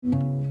The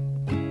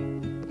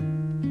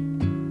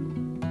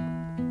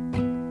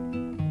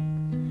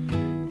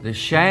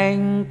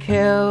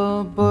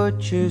Shankill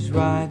Butcher's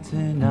right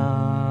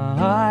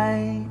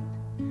tonight.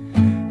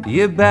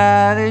 You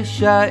better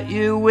shut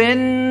your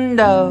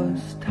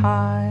windows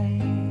tight.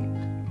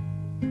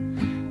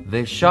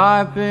 They're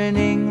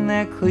sharpening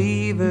their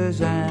cleavers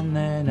and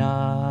their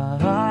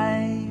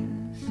knives,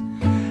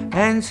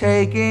 and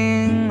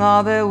taking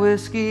all their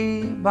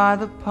whiskey by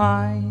the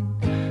pint,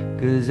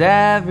 'cause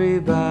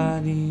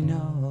everybody knows.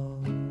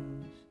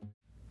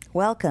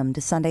 Welcome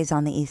to Sundays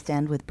on the East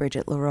End with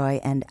Bridget Leroy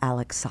and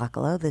Alex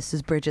Sokolow. This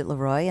is Bridget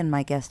Leroy, and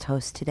my guest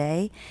host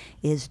today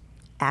is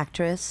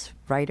actress,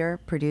 writer,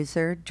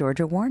 producer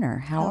Georgia Warner.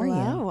 How are you?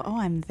 Hello. Oh,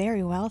 I'm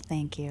very well,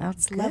 thank you. Oh,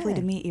 it's good. lovely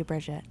to meet you,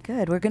 Bridget.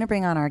 Good. We're going to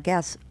bring on our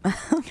guest.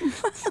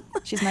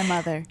 She's my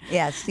mother.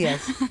 Yes.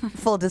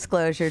 Full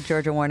disclosure,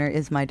 Georgia Warner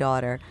is my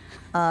daughter.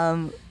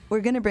 We're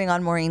going to bring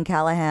on Maureen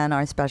Callahan,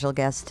 our special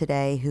guest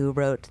today, who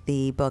wrote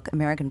the book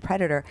American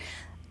Predator,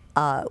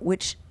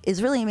 which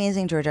is really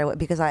amazing, Georgia,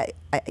 because I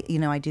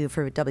do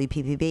for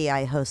WPPB,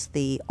 I host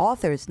the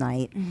Authors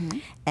Night. Mm-hmm.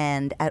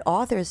 And at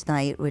Authors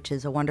Night, which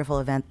is a wonderful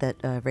event that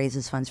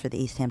raises funds for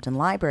the East Hampton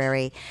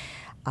Library,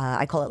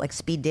 I call it like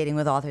speed dating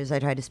with authors. I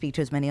try to speak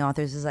to as many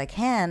authors as I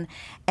can.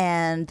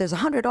 And there's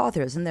 100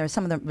 authors, and there's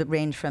some of them that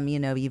range from,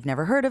 you've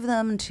never heard of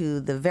them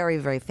to the very,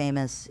 very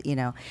famous,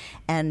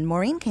 And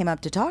Maureen came up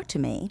to talk to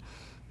me,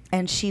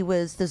 and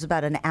there's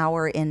about an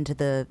hour into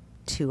the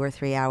 2 or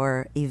 3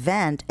 hour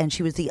event, and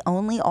she was the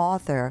only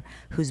author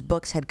whose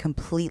books had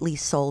completely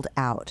sold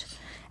out.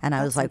 And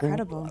I was like,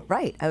 incredible.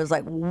 Right. I was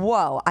like,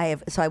 whoa.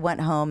 So I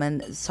went home,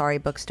 and sorry,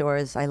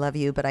 bookstores, I love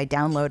you, but I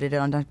downloaded it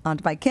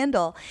onto my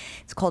Kindle.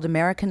 It's called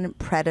American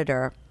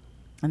Predator.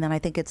 And then I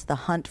think it's the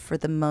hunt for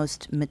the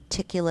most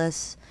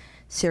meticulous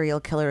serial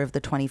killer of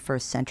the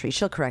 21st century.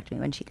 She'll correct me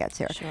when she gets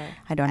here. Sure.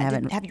 I don't have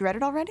it. Have you read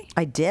it already?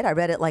 I did. I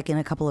read it like in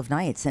a couple of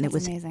nights, and That's it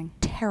was amazing.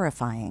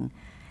 Terrifying.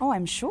 Oh,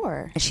 I'm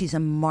sure. She's a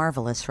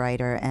marvelous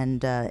writer,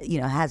 and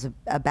has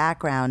a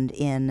background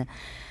in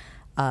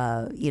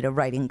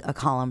writing a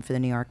column for the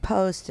New York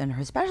Post, and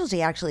her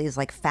specialty actually is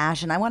like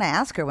fashion. I want to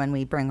ask her when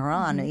we bring her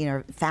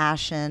on,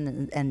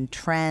 fashion and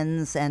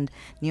trends and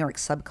New York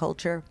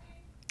subculture.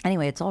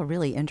 Anyway, it's all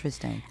really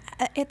interesting.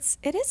 It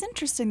is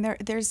interesting.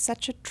 There's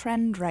such a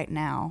trend right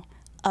now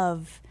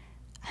of,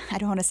 I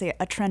don't want to say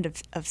a trend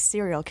of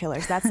serial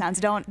killers. That sounds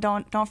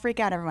don't freak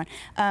out, everyone.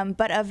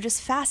 But of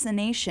just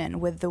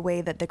fascination with the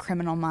way that the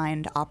criminal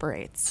mind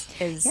operates.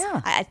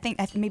 I think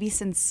maybe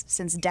since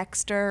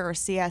Dexter or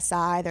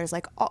CSI, there's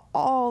like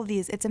all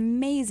these. It's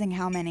amazing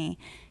how many.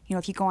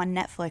 If you go on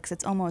Netflix,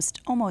 it's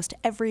almost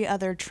every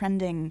other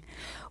trending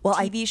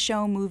TV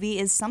show, movie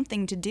is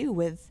something to do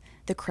with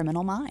the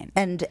criminal mind.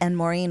 And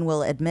Maureen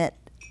will admit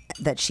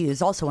that she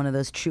is also one of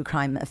those true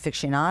crime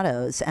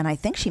aficionados, and I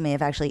think she may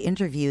have actually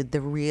interviewed the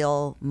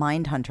real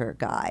Mindhunter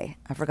guy.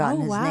 I've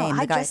forgotten his name.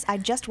 I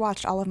just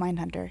watched all of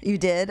Mindhunter. You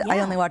did? Yeah. I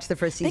only watched the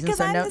first season, because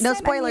so no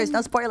spoilers.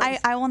 No spoilers.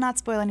 I will not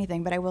spoil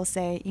anything, but I will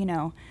say,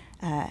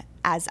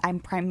 as I'm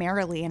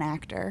primarily an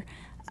actor,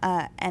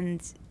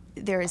 and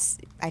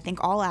I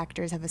think all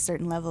actors have a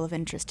certain level of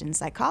interest in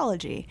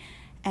psychology.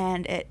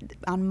 And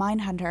on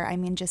Mindhunter, I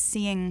mean, just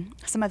seeing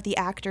some of the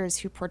actors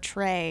who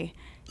portray,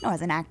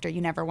 as an actor, you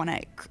never want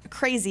to,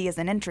 crazy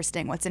isn't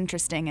interesting. What's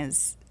interesting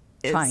is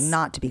trying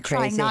not to be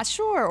crazy.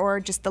 Or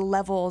just the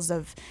levels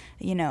of,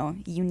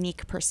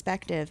 unique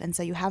perspective. And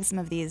so you have some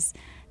of these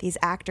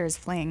actors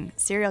playing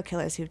serial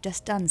killers who've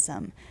just done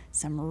some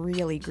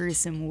really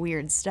gruesome,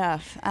 weird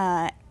stuff.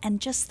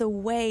 And just the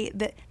way,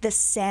 the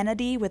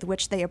sanity with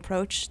which they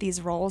approach these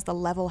roles, the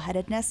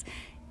level-headedness,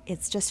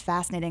 it's just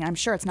fascinating. I'm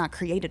sure it's not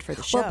created for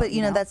the show. Well,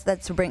 but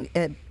that's to bring.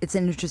 It's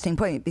an interesting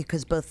point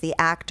because both the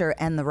actor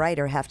and the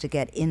writer have to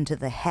get into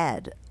the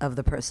head of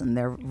the person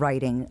they're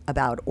writing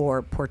about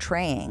or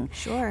portraying.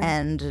 Sure.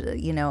 And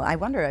I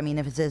wonder. I mean,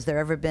 has there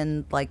ever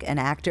been like an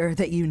actor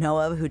that you know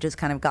of who just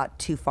kind of got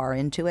too far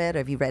into it?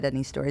 Have you read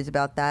any stories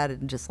about that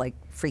and just like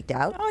freaked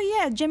out? Oh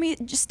yeah,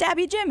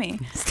 Stabby Jimmy.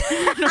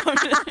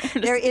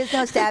 There is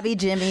no Stabby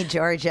Jimmy,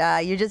 Georgia.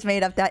 You just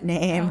made up that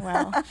name.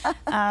 Oh,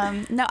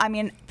 well. No, I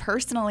mean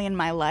personally. In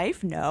my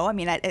life, no. I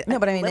mean, a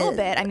little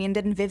bit. I mean,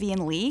 didn't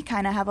Vivien Leigh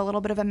kind of have a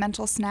little bit of a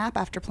mental snap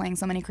after playing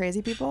so many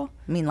crazy people?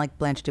 I mean, like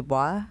Blanche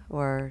DuBois,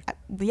 or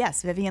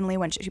yes, Vivien Leigh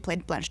when she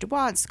played Blanche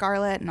DuBois and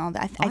Scarlet and all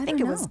that. I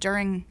think it was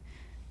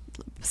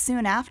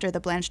soon after the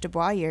Blanche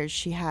DuBois years.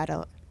 She had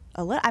a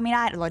little. I mean,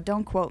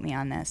 don't quote me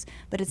on this,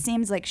 but it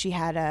seems like she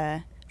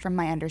had from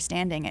my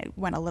understanding, it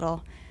went a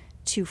little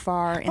too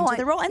far into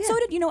the role, and so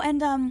did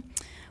and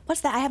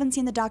what's that? I haven't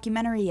seen the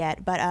documentary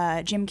yet,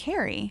 but Jim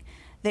Carrey.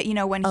 That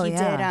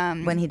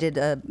when he did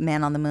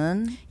Man on the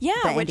Moon,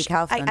 which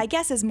I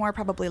guess is more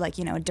probably like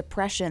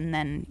depression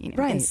than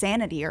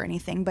insanity or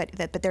anything. But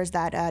there's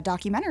that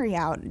documentary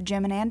out,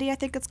 Jim and Andy, I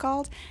think it's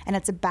called, and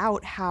it's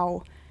about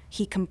how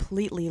he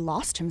completely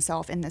lost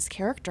himself in this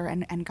character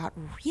and got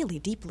really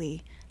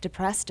deeply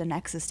depressed and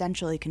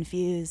existentially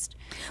confused.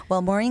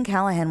 Well, Maureen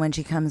Callahan, when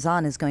she comes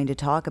on, is going to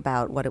talk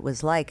about what it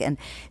was like. And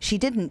she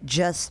didn't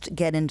just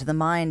get into the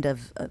mind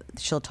of,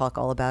 she'll talk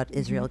all about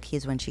Israel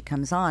Keyes when she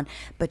comes on,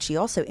 but she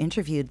also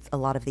interviewed a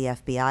lot of the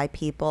FBI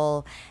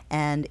people.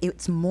 And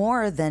it's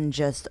more than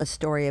just a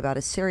story about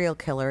a serial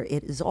killer.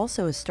 It is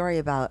also a story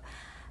about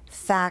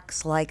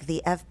facts like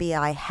the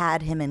FBI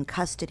had him in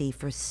custody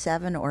for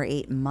 7 or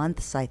 8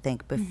 months, I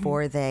think,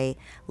 before they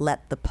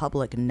let the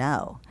public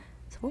know.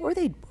 So what were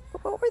they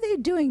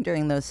doing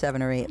during those 7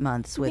 or 8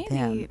 months with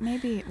him?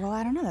 Maybe, well,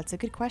 I don't know. That's a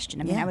good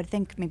question. I mean, I would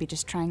think maybe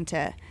just trying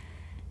to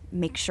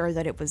make sure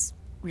that it was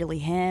really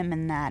him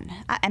and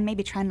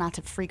maybe trying not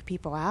to freak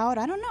people out.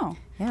 I don't know.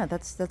 Yeah,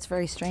 that's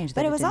very strange.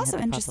 But that it was didn't also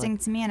hit the interesting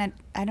public. to me, and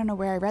I don't know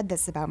where I read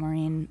this about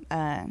Maureen.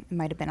 It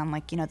might have been on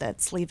the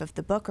sleeve of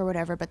the book or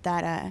whatever, but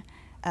that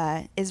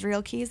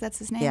Israel Keyes, that's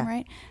his name, Yeah.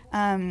 right?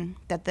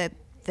 That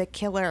the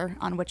killer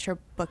on which her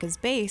book is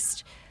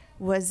based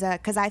was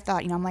because I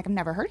thought, I've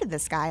never heard of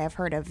this guy. I've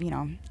heard of,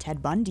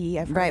 Ted Bundy.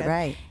 I've heard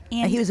Right.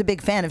 And And he was a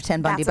big fan of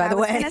Ted Bundy, that's by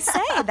what the way. I was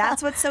going to say.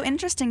 That's what's so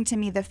interesting to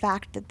me, the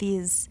fact that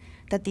these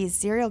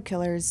serial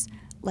killers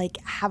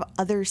have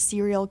other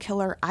serial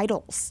killer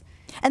idols.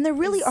 And there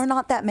really are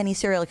not that many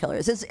serial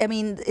killers. It's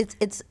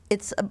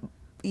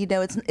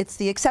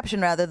the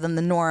exception rather than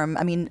the norm.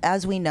 I mean,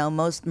 as we know,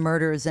 most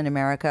murders in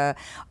America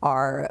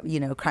are,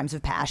 crimes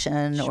of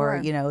passion Sure.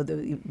 or,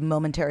 the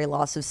momentary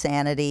loss of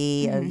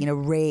sanity,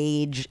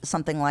 rage,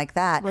 something like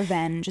that.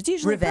 Revenge. It's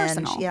usually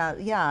personal.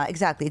 Yeah,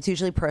 exactly. It's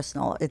usually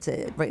personal.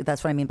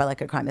 That's what I mean by a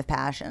crime of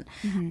passion.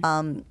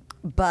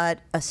 But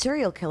a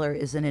serial killer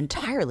is an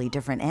entirely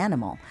different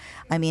animal.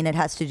 I mean, it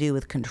has to do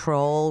with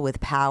control,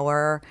 with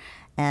power,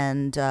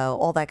 and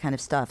all that kind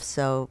of stuff.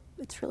 So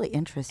it's really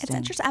interesting. It's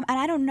interesting, and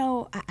I don't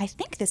know. I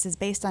think this is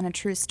based on a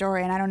true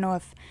story, and I don't know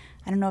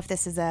if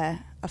this is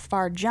a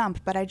far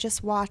jump. But I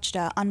just watched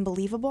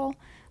Unbelievable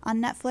on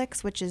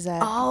Netflix, which is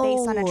based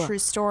on a true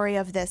story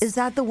of this. Is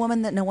that the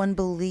woman that no one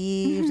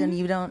believed, and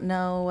you don't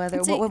know whether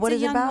what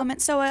is it about? Woman.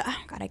 So,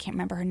 God, I can't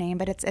remember her name,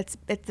 but it's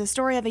the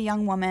story of a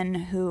young woman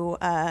who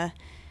I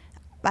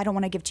don't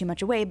want to give too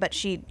much away, but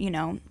she,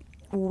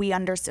 we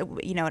understand,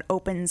 it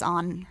opens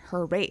on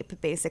her rape,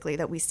 basically,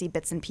 that we see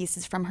bits and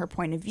pieces from her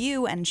point of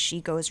view, and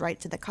she goes right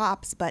to the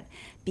cops. But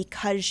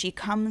because she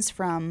comes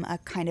from a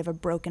kind of a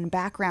broken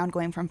background,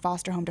 going from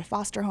foster home to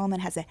foster home,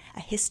 and has a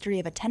history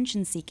of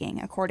attention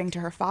seeking, according to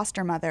her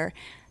foster mother,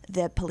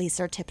 the police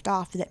are tipped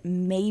off that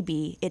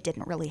maybe it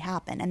didn't really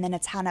happen. And then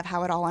it's kind of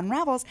how it all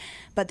unravels.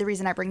 But the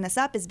reason I bring this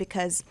up is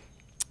because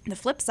the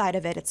flip side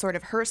of it, it's sort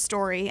of her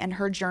story and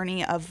her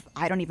journey of,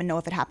 I don't even know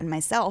if it happened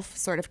myself,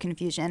 sort of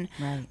confusion,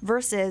 right.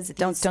 versus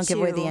don't give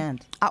away the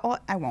end.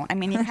 I won't. I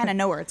mean, you kind of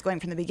know where it's going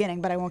from the beginning,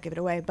 but I won't give it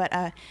away. But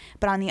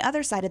on the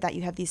other side of that,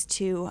 you have these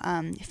two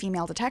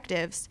female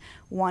detectives.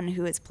 One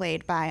who is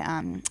played by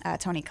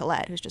Toni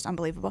Collette, who's just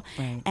unbelievable,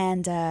 right.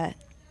 and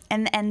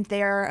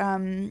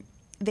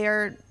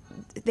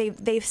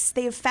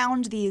they've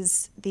found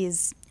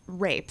these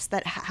rapes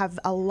that have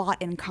a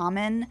lot in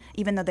common,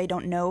 even though they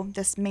don't know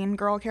this main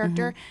girl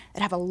character,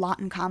 that have a lot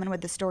in common with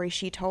the story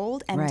she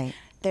told. And right.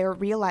 they're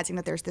realizing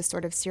that there's this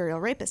sort of serial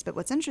rapist. But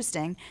what's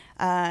interesting,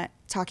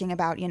 talking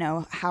about,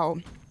 how,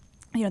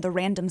 the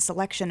random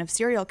selection of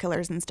serial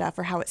killers and stuff,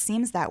 or how it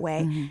seems that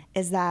way,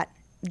 is that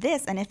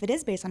this, and if it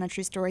is based on a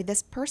true story,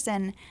 this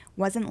person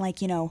wasn't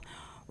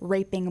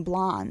raping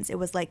blondes. It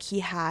was like he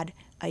had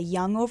a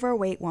young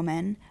overweight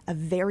woman, a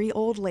very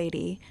old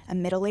lady, a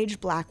middle-aged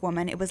black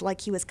woman. It was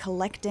like he was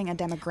collecting a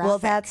demographic. Well,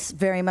 that's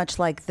very much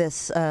like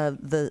this,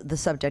 the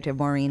subject of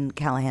Maureen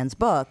Callahan's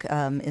book,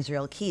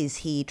 Israel Keyes.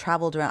 He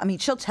traveled around. I mean,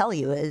 she'll tell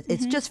you,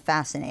 it's just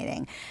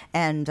fascinating.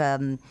 And,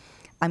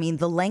 I mean,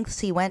 the lengths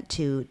he went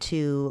to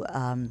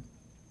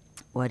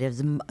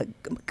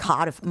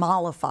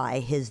mollify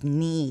his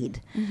need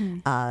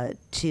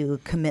to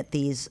commit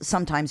these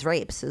sometimes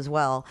rapes as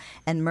well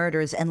and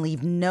murders and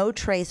leave no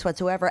trace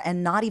whatsoever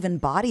and not even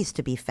bodies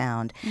to be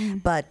found.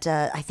 But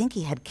I think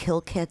he had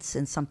kill kits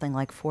in something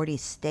like 40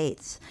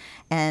 states.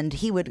 And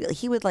he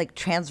would like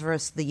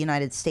transverse the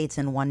United States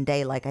in one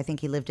day. Like I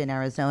think he lived in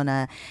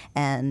Arizona,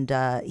 and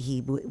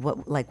he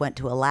went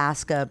to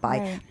Alaska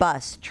by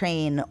bus,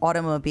 train,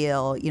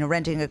 automobile.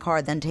 Renting a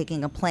car, then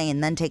taking a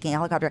plane, then taking a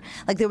helicopter.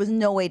 Like there was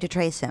no way to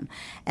trace him.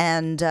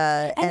 And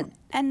I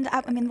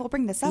mean, we'll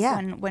bring this up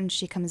when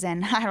she comes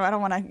in. I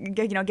don't want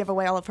to give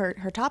away all of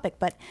her topic,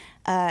 but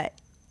I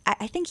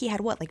think he had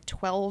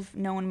 12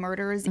 known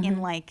murders in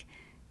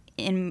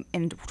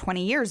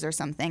 20 years or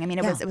something. I mean,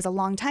 it was a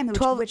long time.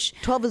 12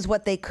 is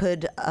what they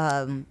could,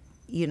 Well,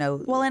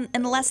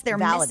 unless they're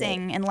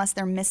validate. unless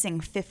they're missing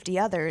 50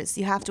 others,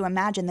 you have to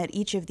imagine that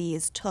each of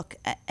these took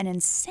an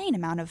insane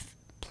amount of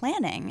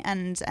planning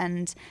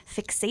and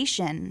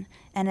fixation,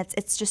 and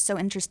it's just so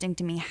interesting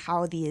to me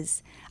how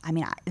these. I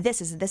mean,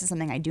 this is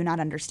something I do not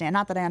understand.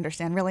 Not that I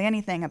understand really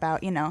anything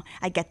about.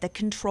 I get the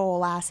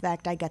control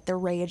aspect, I get the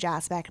rage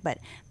aspect, but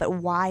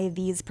why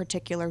these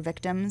particular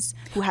victims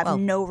who have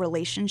no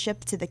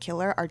relationship to the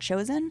killer are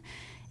chosen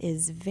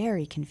is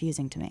very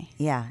confusing to me.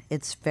 Yeah,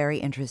 it's very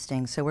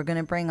interesting. So we're going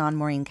to bring on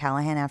Maureen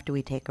Callahan after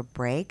we take a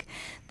break.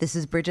 This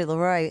is Bridget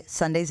Leroy,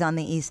 Sundays on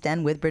the East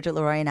End with Bridget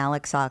Leroy and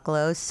Alex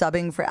Sokolow.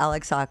 Subbing for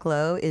Alex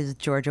Sokolow is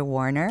Georgia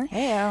Warner.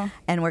 Heyo.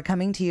 And we're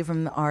coming to you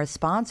from our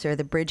sponsor,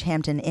 the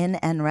Bridgehampton Inn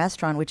and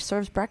Restaurant, which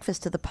serves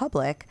breakfast to the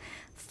public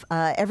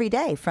every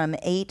day from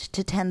 8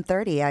 to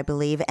 10:30, I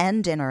believe,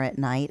 and dinner at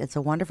night. It's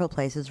a wonderful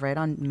place. It's right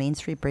on Main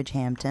Street,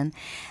 Bridgehampton.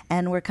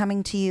 And we're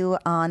coming to you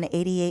on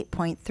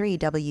 88.3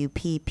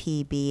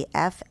 WPPB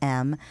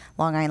FM,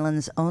 Long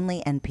Island's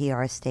only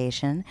NPR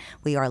station.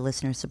 We are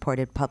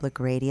listener-supported public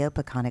radio,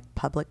 Peconic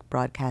Public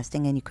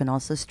Broadcasting, and you can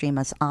also stream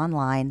us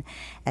online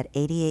at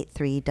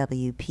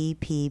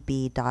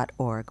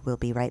 883WPPB.org. We'll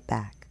be right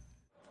back.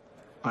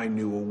 I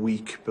knew a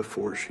week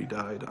before she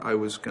died I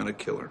was gonna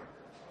kill her.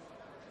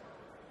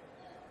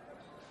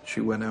 She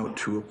went out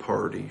to a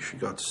party. She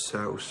got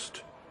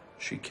soused.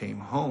 She came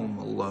home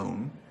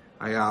alone.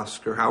 I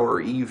asked her how her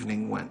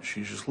evening went.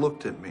 She just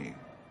looked at me.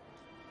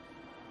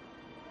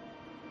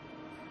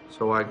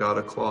 So I got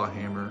a claw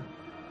hammer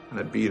and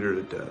I beat her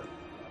to death.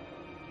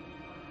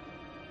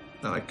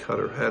 Then I cut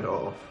her head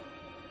off.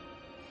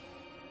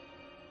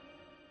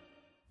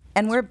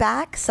 And we're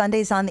back,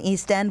 Sundays on the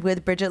East End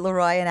with Bridget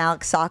Leroy and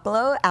Alex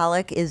Sokolow.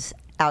 Alec is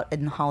out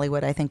in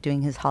Hollywood, I think,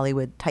 doing his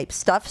Hollywood type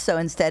stuff. So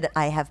instead,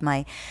 I have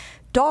my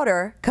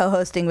daughter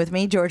co-hosting with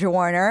me, Georgia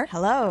Warner.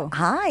 Hello.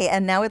 Hi.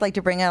 And now we'd like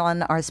to bring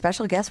on our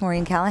special guest,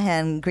 Maureen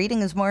Callahan.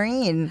 Greetings,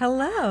 Maureen.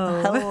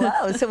 Hello.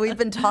 Hello. So we've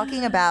been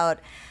talking about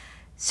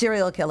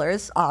serial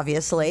killers,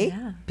 obviously,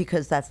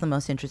 because that's the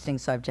most interesting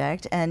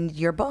subject, and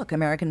your book,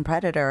 American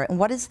Predator. And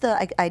what is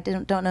the? I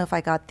don't know if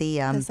I got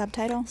the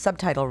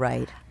subtitle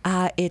right.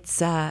 It's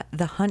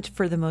The Hunt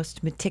for the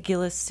Most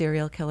Meticulous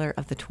Serial Killer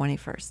of the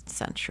 21st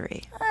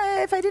Century.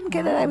 If I didn't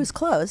get it, I was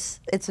close.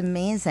 It's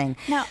amazing.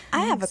 Now,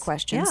 I have a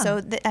question. Yeah.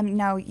 So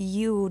now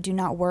you do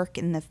not work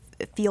in the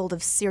field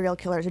of serial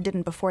killers, or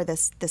didn't before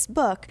this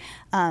book.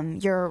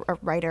 You're a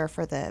writer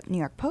for the New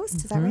York Post.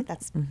 Is that right?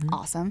 That's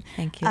awesome.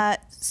 Thank you.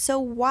 So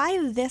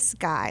why this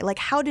guy? Like,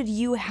 how did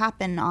you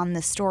happen on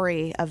the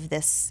story of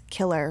this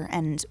killer,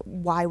 and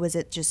why was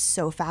it just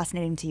so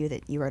fascinating to you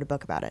that you wrote a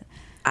book about it?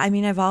 I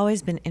mean, I've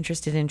always been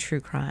interested in true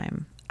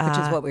crime. Which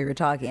is what we were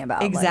talking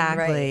about.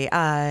 Exactly. Like,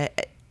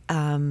 right.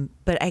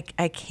 But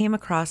I came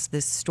across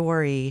this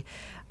story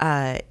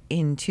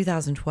in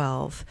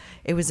 2012.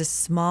 It was a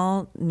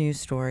small news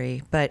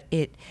story, but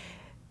it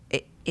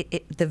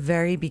the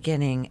very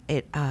beginning,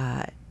 it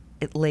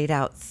laid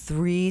out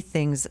three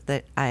things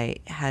that I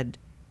had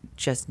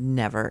just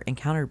never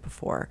encountered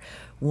before.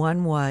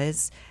 One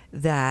was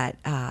that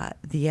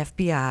the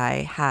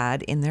FBI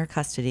had in their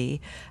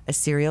custody a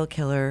serial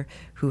killer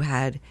who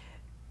had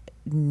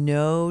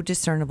no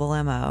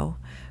discernible MO,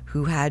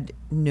 who had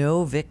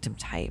no victim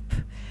type,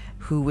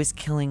 who was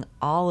killing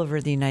all over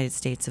the United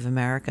States of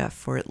America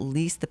for at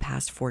least the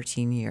past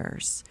 14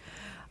 years,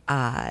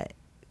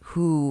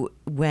 who,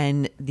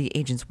 when the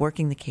agents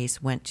working the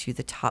case went to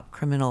the top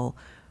criminal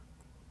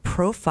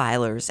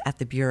profilers at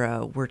the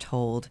Bureau, were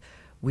told,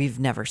 we've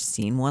never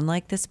seen one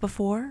like this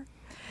before.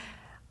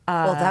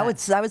 Well, that would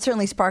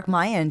certainly spark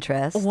my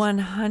interest.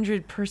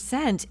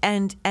 100%.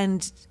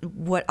 And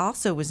what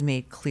also was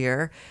made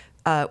clear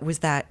was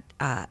that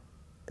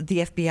the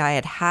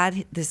FBI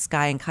had this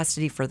guy in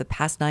custody for the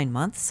past 9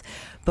 months,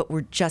 but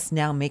we're just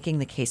now making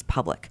the case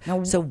public.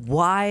 So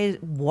why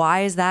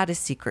is that a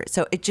secret?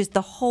 So it just,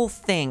 the whole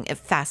thing, it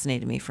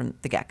fascinated me from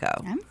the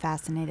get-go. I'm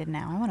fascinated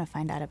now. I want to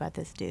find out about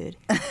this dude.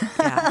 Read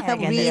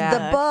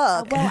the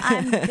book. Well,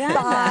 I'm gonna.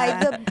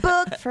 Buy the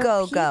book. For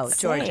Go, Pete's go. sake.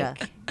 Georgia.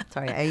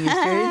 Sorry, I used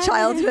your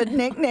childhood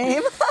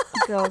nickname.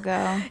 Go.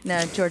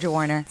 No, Georgia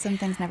Warner. Some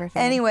things never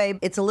fail. Anyway,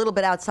 it's a little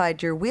bit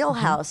outside your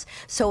wheelhouse.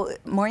 So,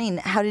 Maureen,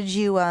 how did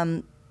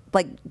you,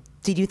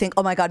 did you think,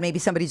 oh my God, maybe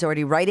somebody's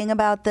already writing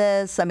about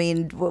this? I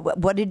mean,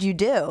 what did you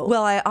do?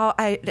 Well,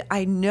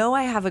 I know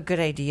I have a good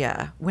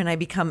idea when I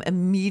become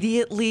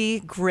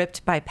immediately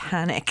gripped by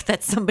panic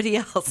that somebody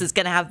else is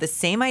going to have the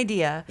same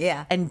idea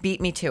and beat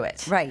me to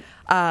it. Right.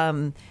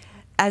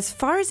 As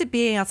far as it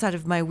being outside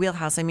of my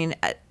wheelhouse, I mean,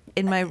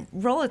 in my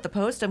role at the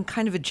Post, I'm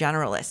kind of a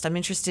generalist. I'm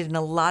interested in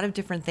a lot of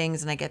different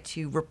things, and I get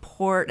to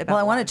report about.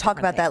 Well, I want to talk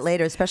about that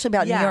later, especially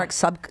about New York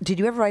Did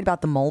you ever write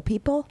about the mole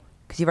people?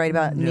 Because you write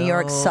about New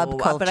York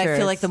subcultures. But I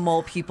feel like the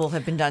mole people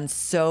have been done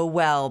so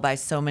well by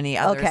so many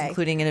others,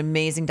 including an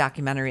amazing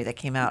documentary that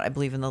came out, I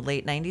believe, in the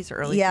late 90s or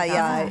early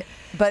 2000s.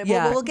 But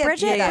we'll get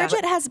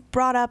Bridget has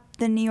brought up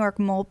the New York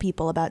mole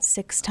people about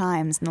 6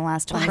 times in the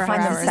last 24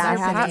 find them hours. I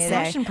have to say.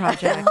 Passion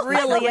project.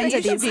 Really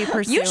into these.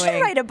 You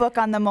should write a book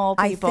on the mole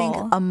people. I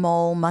think a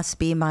mole must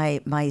be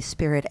my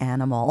spirit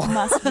animal.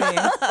 Must be.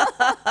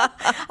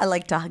 I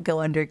like to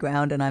go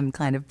underground, and I'm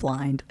kind of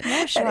blind.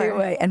 Yeah, sure.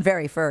 Anyway, and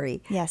very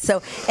furry. Yes.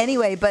 So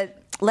anyway,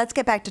 but let's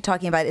get back to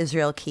talking about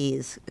Israel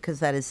Keyes, because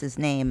that is his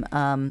name.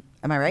 Am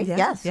I right? Yeah.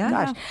 Yes. Yeah.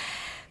 Gosh.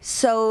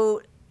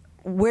 So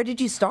where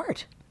did you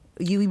start?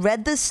 you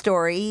read this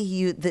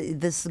story.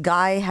 This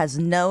guy has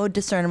no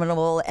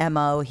discernible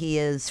MO. He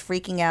is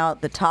freaking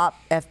out the top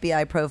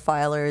FBI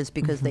profilers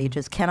because they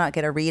just cannot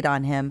get a read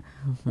on him.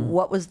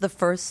 What was the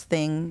first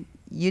thing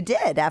you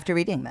did after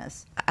reading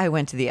this? I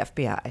went to the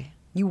FBI.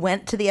 You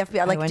went to the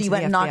FBI? Like, went you to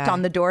went the and knocked FBI.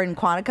 on the door in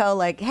Quantico,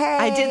 like, hey.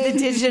 I did the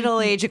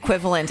digital age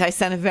equivalent. I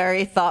sent a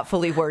very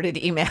thoughtfully worded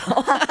email.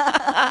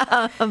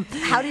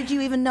 How did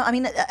you even know? I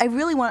mean, I'm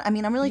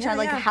really trying,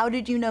 like, yeah. how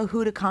did you know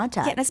who to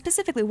contact? Yeah, and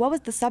specifically, what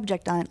was the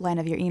subject line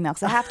of your email?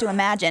 Because I have to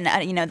imagine,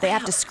 they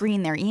have to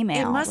screen their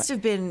email. It must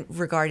have been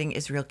regarding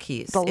Israel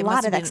Keys. It's a It lot must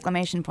of have been-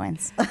 exclamation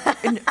points.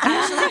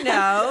 Actually,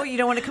 no. You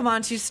don't want to come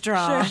on too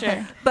strong.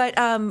 Sure. But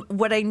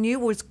what I knew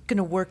was going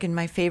to work in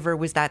my favor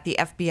was that the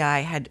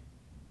FBI had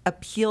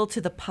appealed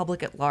to the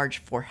public at large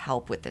for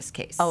help with this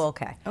case. Oh,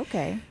 okay.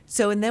 Okay.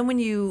 So, and then when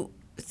you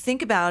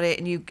think about it,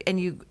 and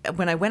you,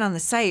 when I went on the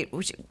site,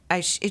 which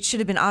it should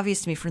have been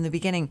obvious to me from the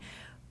beginning,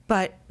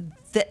 but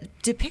the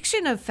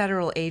depiction of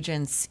federal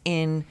agents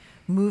in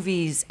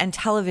movies and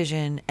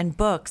television and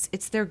books,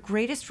 it's their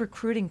greatest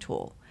recruiting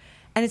tool,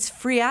 and it's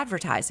free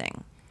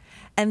advertising.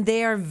 And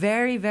they are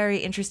very, very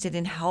interested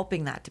in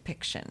helping that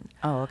depiction.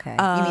 Oh, okay.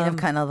 You mean of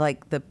kind of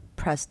like the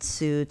pressed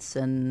suits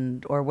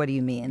or what do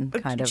you mean?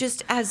 Kind of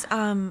Just as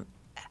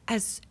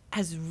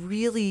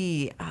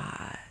really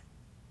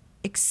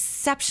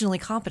exceptionally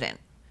competent,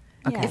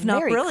 Yeah, if not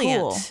very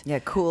brilliant. cool. Yeah,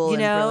 cool You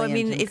and know, I brilliant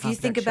mean, and if you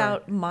think confident, sure.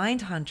 about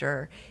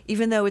Mindhunter,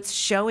 even though it's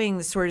showing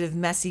the sort of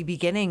messy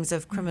beginnings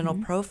of criminal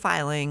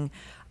profiling,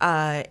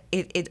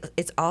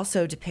 it's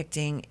also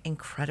depicting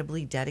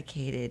incredibly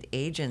dedicated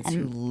agents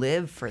who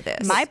live for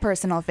this. My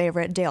personal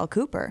favorite, Dale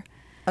Cooper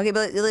Okay,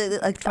 but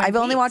like, Twin I've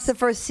only Peaks. watched the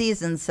first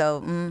season,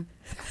 so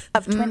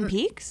of Twin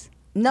Peaks.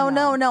 no.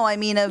 I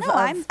mean of. No,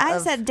 I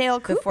said Dale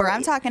Cooper. before-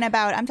 I'm talking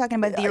about the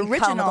Kyle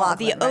original,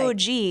 the MacLachlan,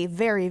 right. OG,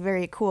 very,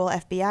 very cool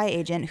FBI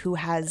agent who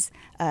has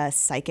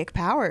psychic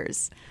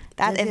powers.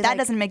 That Does he, if that like-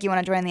 doesn't make you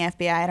want to join the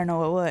FBI, I don't know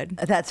what would.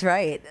 That's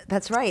right.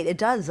 It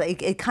does.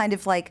 It kind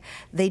of like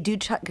they do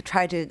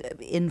try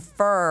to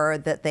infer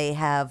that they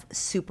have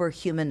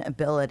superhuman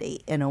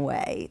ability in a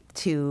way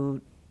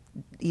to,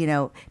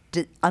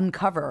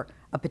 uncover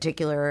a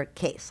particular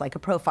case, like a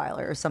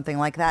profiler or something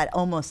like that.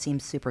 Almost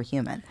seems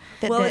superhuman.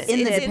 Well, The- it's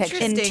in the in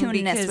depiction. interesting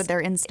tuneness because- with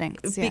their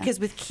instincts. Yeah. Because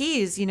with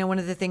Keys, one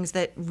of the things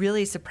that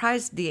really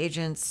surprised the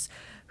agents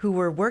who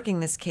were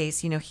working this case,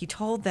 he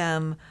told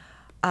them,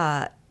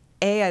 I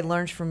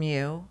learned from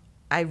you.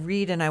 I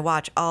read and I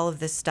watch all of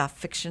this stuff,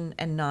 fiction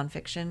and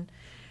nonfiction.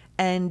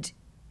 And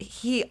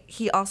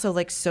he also,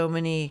 like so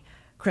many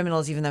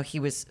criminals, even though he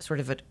was sort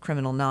of a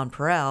criminal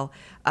non-pareil,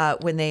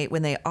 when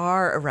they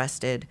are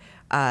arrested,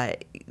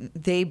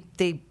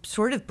 they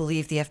sort of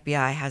believe the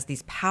FBI has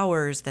these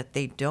powers that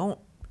they don't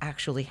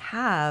actually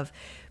have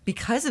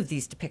because of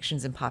these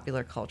depictions in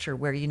popular culture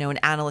where, an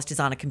analyst is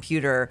on a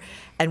computer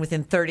and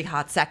within 30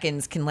 hot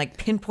seconds can like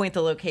pinpoint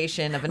the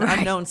location of an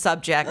unknown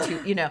subject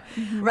who,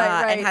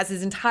 Right. and has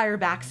his entire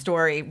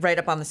backstory right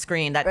up on the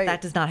screen.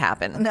 That does not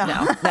happen.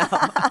 No.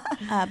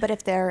 But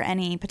if there are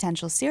any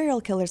potential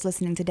serial killers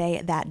listening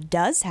today, that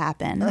does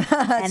happen,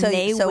 and So-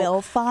 they so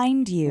will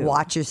find you.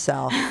 Watch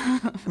yourself.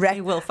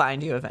 They will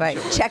find you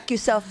eventually. Right. Check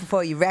yourself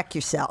before you wreck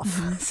yourself.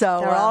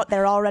 So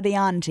They're already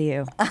on to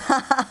you.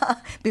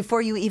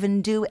 before you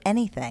even do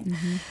anything.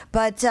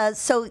 But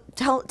so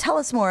tell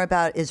us more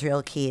about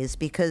Israel Keys,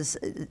 because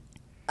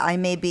I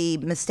may be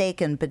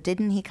mistaken, but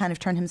didn't he kind of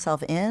turn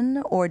himself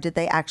in, or did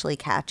they actually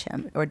catch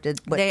him, or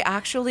did what? They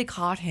actually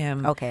caught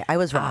him. Okay, I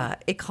was wrong.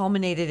 It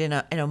culminated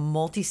in a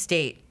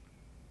multi-state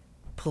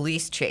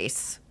police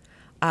chase.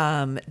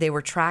 They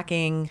were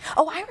tracking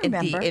Oh, I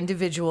remember. the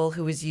individual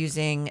who was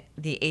using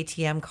the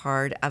ATM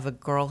card of a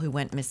girl who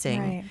went missing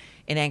Right.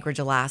 in Anchorage,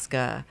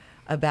 Alaska,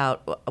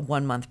 about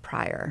 1 month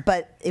prior.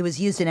 But it was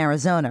used in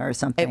Arizona or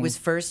something. It was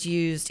first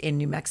used in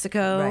New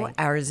Mexico, Right.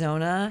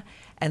 Arizona,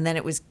 and then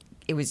it was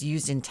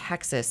used in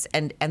Texas,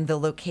 and the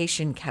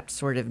location kept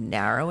sort of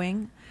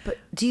narrowing. But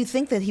do you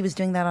think that he was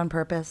doing that on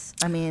purpose?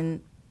 I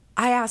mean,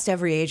 I asked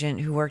every agent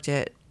who worked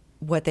it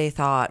what they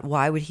thought.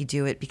 Why would he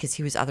do it? Because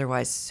he was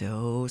otherwise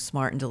so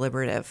smart and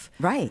deliberative.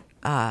 right.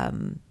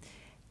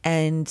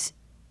 And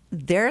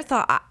their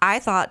thought, I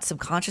thought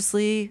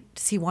subconsciously,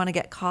 does he want to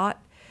get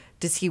caught?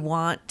 Does he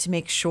want to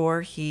make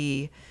sure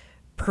he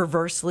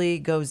perversely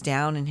goes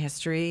down in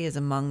history as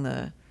among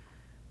the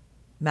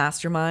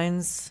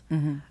masterminds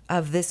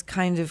of this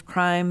kind of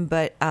crime?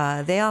 But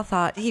they all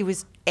thought he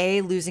was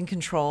A, losing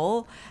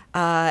control,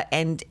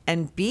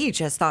 and B,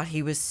 just thought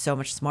he was so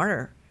much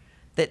smarter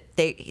that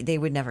they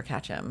would never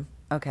catch him.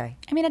 Okay.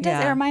 I mean, it does.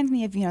 Yeah. It reminds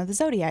me of the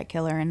Zodiac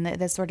killer and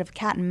the sort of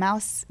cat and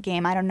mouse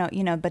game. I don't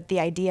know, but the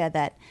idea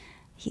that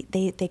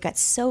they got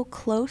so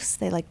close,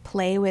 they like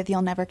play with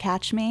 "You'll never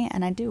catch me,"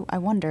 and I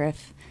wonder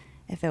if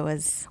it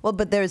was. Well,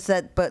 but there's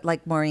that. But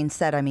like Maureen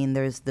said, I mean,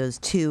 there's those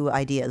two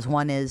ideas.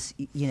 One is,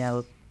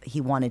 he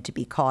wanted to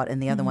be caught,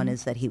 and the other one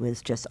is that he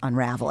was just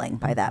unraveling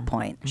by that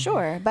point.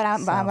 Sure, but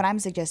what I'm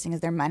suggesting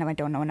is I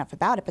don't know enough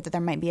about it, but that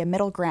there might be a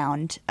middle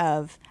ground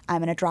of I'm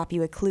going to drop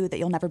you a clue that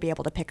you'll never be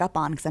able to pick up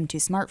on because I'm too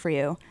smart for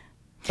you,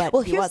 but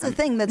Well, he here's wasn't.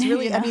 the thing that's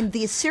really, You know? I mean,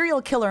 the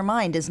serial killer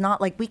mind is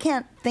not like, we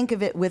can't think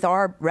of it with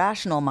our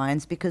rational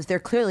minds because they're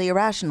clearly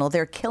irrational.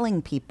 They're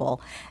killing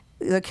people.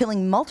 They're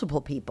killing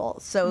multiple people.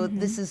 So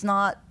this is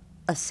not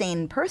a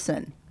sane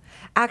person.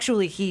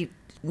 Actually, he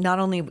not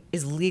only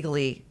is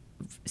legally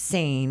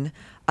sane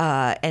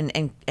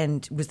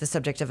and was the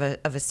subject of a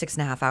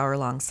 6.5 hour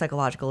long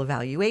psychological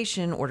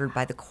evaluation ordered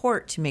by the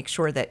court to make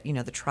sure that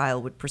the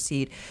trial would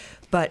proceed,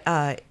 but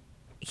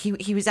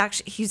he was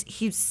actually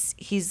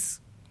he's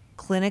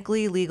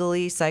clinically,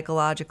 legally,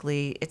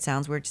 psychologically, it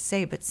sounds weird to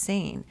say, but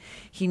sane.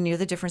 He knew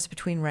the difference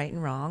between right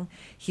and wrong.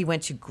 He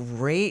went to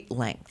great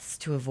lengths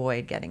to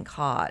avoid getting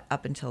caught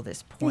up until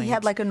this point. He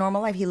had like a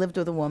normal life. He lived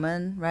with a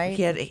woman, right?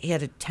 He had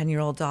a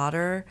 10-year-old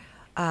daughter.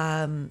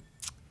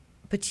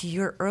 But to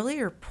your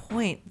earlier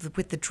point,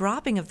 with the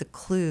dropping of the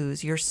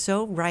clues, you're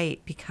so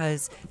right,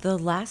 because the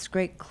last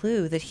great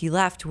clue that he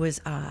left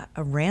was a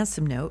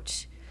ransom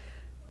note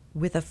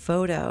with a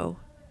photo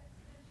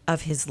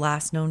of his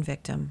last known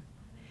victim.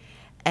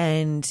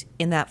 And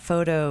in that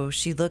photo,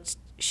 she looked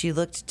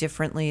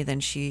differently than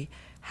she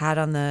had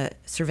on the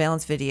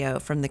surveillance video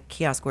from the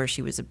kiosk where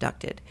she was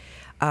abducted.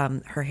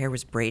 Her hair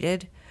was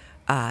braided.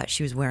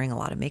 She was wearing a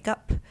lot of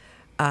makeup.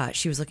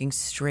 She was looking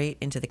straight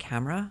into the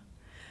camera.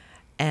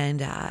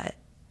 And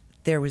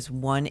there was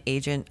one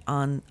agent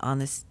on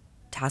this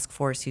task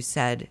force who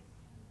said,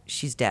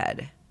 she's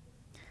dead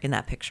in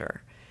that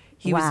picture.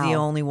 He was the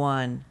only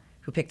one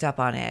who picked up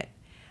on it.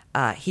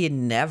 He had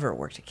never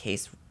worked a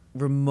case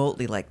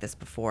remotely like this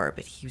before,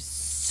 but he was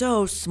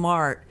so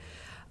smart.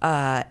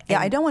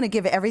 I don't want to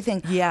give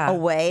everything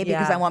away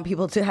because I want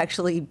people to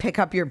actually pick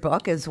up your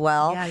book as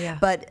well. Yeah.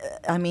 But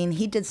I mean,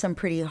 he did some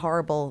pretty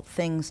horrible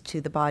things to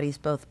the bodies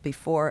both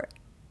before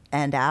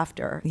and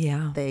after.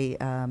 Yeah. They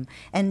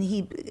and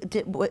he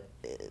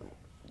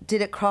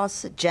did it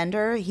cross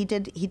gender? He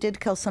did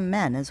kill some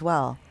men as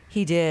well.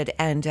 He did,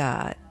 and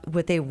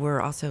what they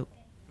were also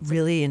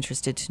really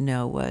interested to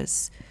know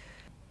was,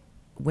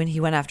 when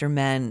he went after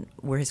men,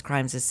 were his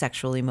crimes as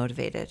sexually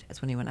motivated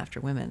as when he went after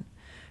women?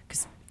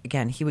 Because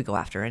again, he would go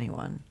after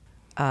anyone.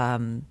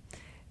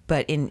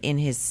 But in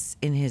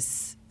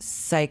his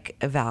psych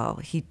eval,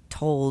 he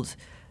told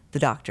the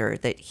doctor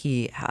that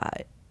he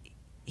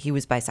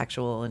was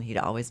bisexual and he'd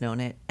always known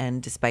it.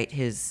 And despite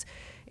his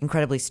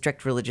incredibly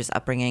strict religious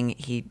upbringing,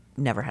 he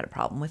never had a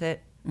problem with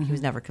it. Mm-hmm. He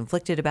was never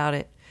conflicted about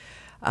it.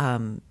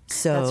 So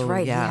that's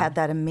right. Yeah. He had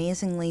that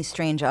amazingly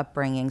strange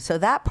upbringing. So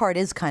that part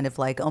is kind of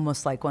like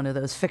almost like one of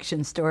those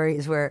fiction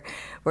stories where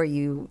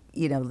you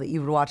that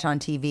you would watch on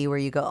TV where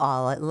you go,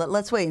 oh,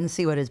 let's wait and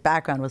see what his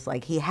background was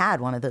like. He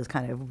had one of those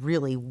kind of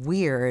really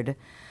weird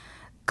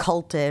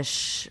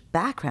cultish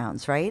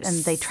backgrounds, right?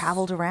 And they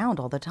traveled around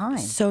all the time.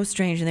 So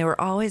strange. And they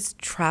were always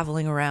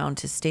traveling around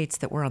to states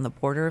that were on the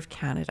border of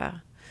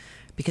Canada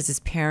because his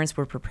parents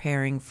were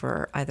preparing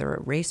for either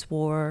a race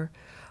war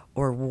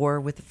or war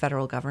with the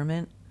federal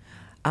government.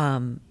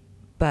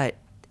 But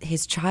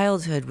his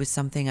childhood was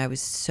something I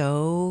was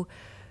so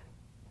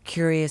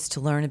curious to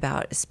learn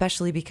about,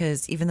 especially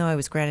because even though I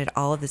was granted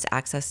all of this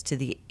access to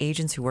the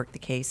agents who worked the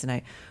case, and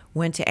I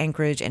went to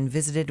Anchorage and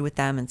visited with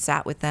them and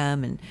sat with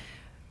them, and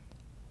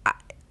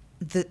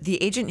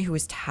the agent who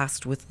was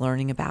tasked with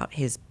learning about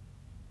his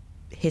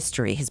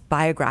history, his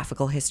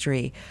biographical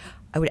history,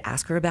 I would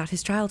ask her about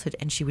his childhood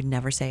and she would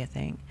never say a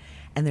thing.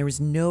 And there was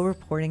no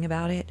reporting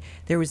about it.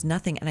 There was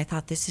nothing. And I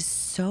thought, this is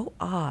so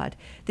odd.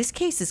 This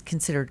case is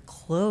considered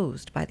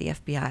closed by the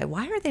FBI.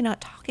 Why are they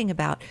not talking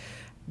about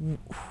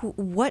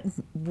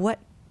what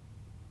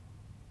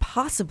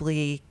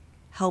possibly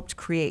helped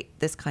create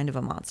this kind of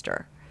a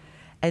monster?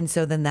 And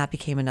so then that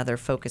became another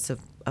focus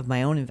of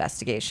my own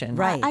investigation.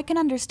 Right. I can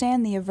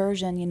understand the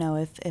aversion,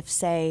 if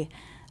say,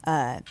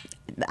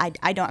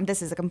 I don't,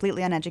 this is a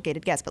completely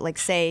uneducated guess, but like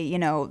say,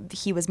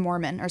 he was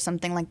Mormon or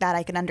something like that,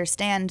 I can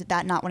understand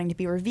that not wanting to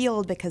be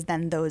revealed because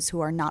then those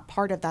who are not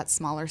part of that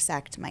smaller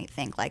sect might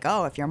think like,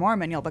 oh, if you're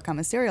Mormon, you'll become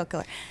a serial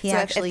killer. He so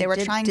actually if they were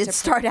did, trying did to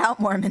start out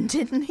Mormon,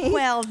 didn't he?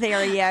 Well,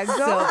 there you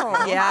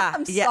go. Yeah.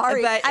 I'm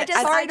sorry. But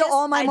Sorry to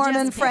all my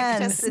Mormon picked a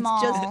friends.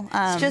 small,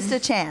 it's just a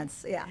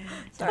chance. Yeah.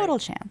 Sorry. total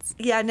chance.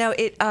 Yeah, no,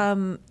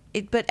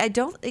 but I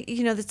don't,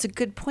 that's a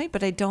good point,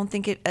 but I don't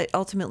think it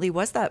ultimately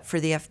was that for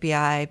the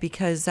FBI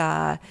because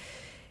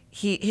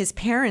his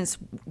parents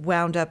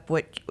wound up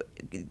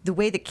the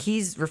way that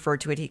Keyes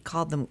referred to it, he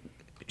called them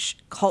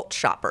cult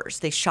shoppers.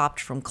 They shopped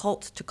from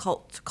cult to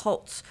cult to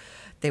cult.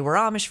 They were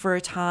Amish for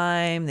a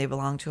time. They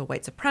belonged to a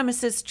white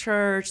supremacist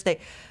church. They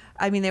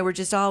were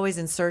just always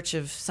in search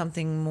of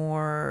something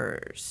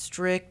more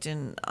strict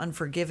and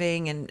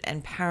unforgiving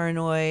and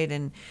paranoid.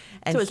 And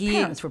so his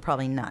parents were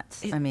probably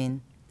nuts.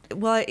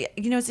 Well,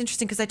 it's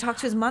interesting because I talked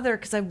to his mother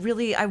because I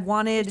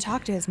wanted to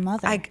talk to his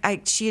mother.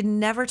 She had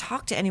never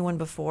talked to anyone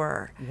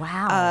before.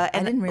 Wow.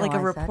 And I didn't realize like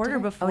a that, reporter did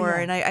I? before. Oh,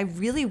 yeah. And I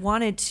really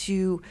wanted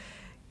to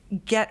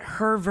get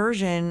her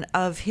version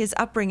of his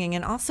upbringing.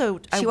 And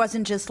also she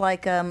wasn't just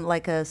like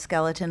a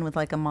skeleton with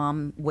like a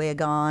mom wig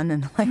on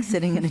and like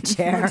sitting in a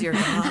chair. Oh, dear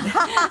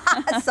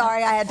God.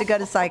 Sorry, I had to go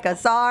to psycho.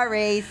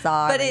 Sorry.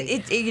 But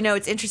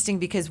it's interesting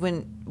because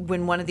when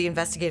when one of the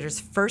investigators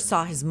first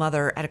saw his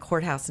mother at a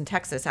courthouse in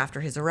Texas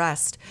after his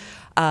arrest,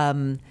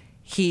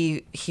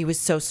 he was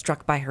so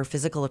struck by her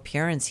physical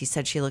appearance. He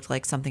said she looked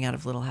like something out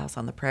of Little House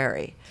on the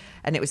Prairie,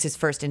 and it was his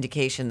first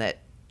indication that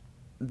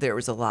there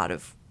was a lot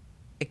of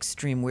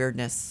extreme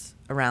weirdness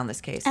around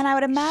this case. And I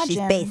would imagine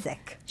She's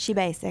basic. She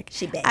basic.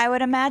 She basic. I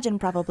would imagine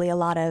probably a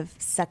lot of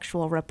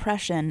sexual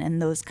repression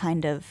and those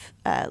kind of,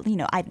 I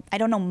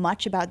don't know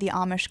much about the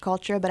Amish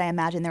culture, but I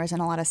imagine there isn't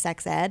a lot of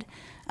sex ed.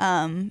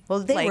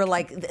 Well, they were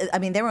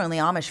they were only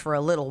Amish for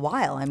a little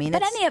while. I mean,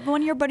 But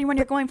when you're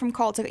going from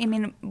cults, I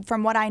mean,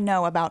 from what I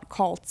know about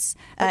cults,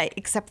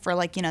 except for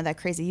that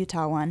crazy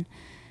Utah one.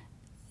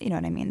 You know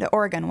what I mean? The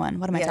Oregon one.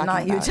 What am I talking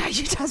not about? Utah.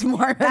 Utah's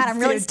Mormons. God, I'm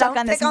really dude. stuck Don't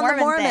on this pick on the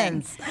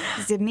Mormon thing.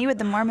 It's me with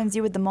the Mormons,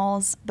 you with the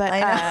moles.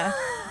 But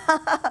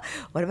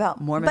what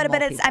about Mormon? but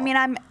mole it's. people? I mean,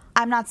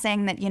 I'm not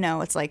saying that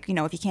it's like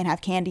if you can't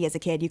have candy as a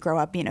kid, you grow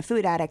up being a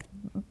food addict.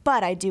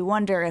 But I do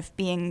wonder if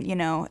being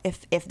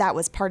if that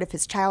was part of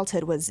his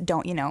childhood was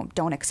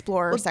don't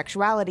explore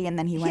sexuality, and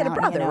then he went had a out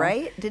brother, and,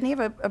 right? Didn't he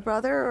have a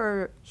brother?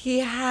 Or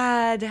He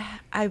had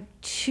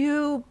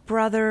two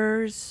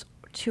brothers,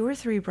 2 or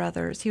 3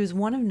 brothers. He was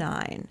one of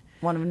 9.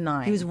 one of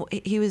 9?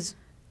 He was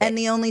and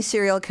the only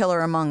serial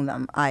killer among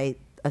them, I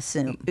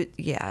assume.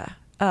 yeah.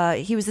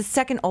 He was the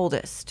second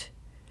oldest.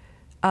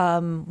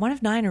 One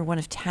of 9 or one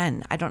of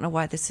 10. I don't know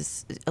why this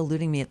is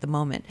eluding me at the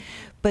moment.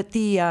 But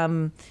the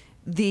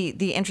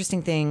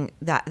interesting thing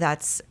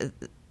that's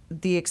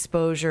the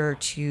exposure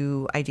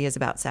to ideas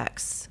about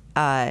sex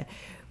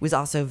was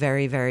also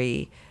very,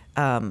 very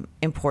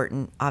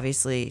important,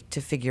 obviously, to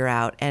figure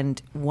out.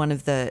 And one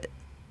of the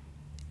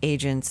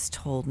agents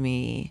told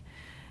me,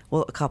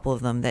 well, a couple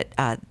of them,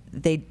 that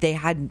they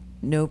had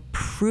no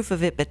proof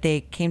of it, but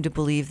they came to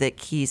believe that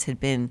Keyes had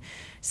been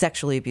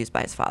sexually abused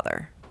by his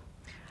father.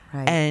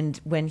 Right.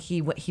 And when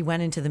he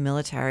went into the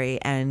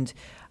military, and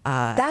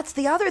That's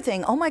the other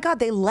thing. Oh my God,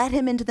 they let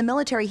him into the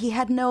military. He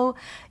had no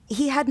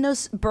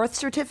birth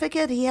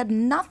certificate. He had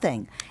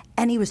nothing,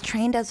 and he was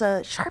trained as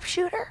a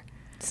sharpshooter.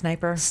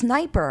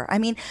 Sniper. I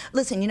mean,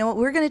 listen, you know what?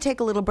 We're going to take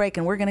a little break,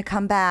 and we're going to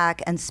come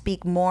back and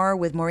speak more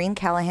with Maureen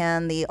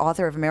Callahan, the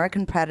author of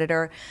American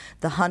Predator,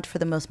 The Hunt for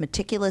the Most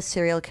Meticulous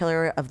Serial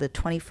Killer of the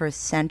 21st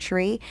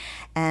Century.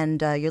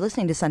 And you're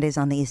listening to Sundays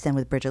on the East End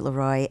with Bridget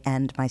Leroy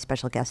and my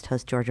special guest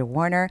host, Georgia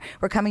Warner.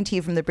 We're coming to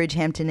you from the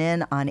Bridgehampton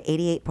Inn on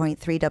 88.3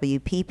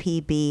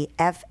 WPPB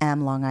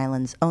FM, Long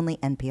Island's only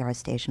NPR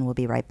station. We'll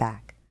be right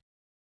back.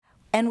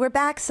 And we're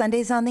back,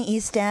 Sundays on the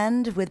East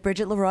End, with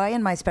Bridget Leroy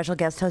and my special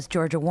guest host,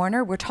 Georgia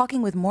Warner. We're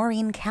talking with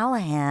Maureen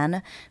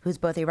Callahan, who's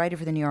both a writer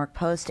for the New York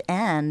Post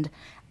and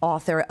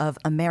author of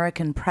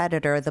American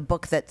Predator, the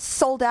book that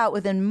sold out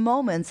within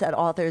moments at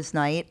Author's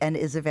Night and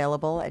is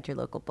available at your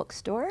local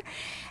bookstore.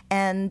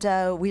 And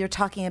we are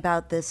talking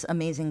about this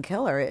amazing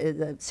killer,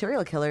 the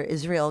serial killer,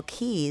 Israel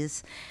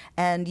Keyes.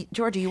 And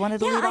Georgia, you wanted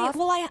to lead off?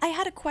 I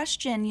had a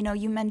question.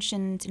 You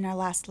mentioned in our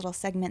last little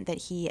segment that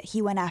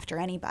he went after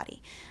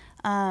anybody.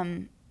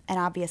 And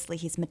obviously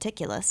he's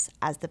meticulous,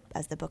 as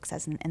the book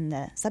says in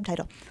the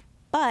subtitle.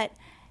 But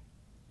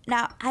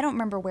now I don't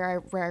remember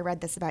where I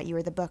read this about you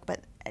or the book,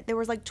 but there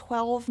was like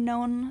 12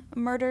 known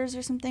murders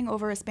or something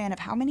over a span of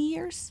how many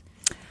years?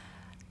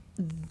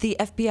 The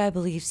FBI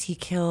believes he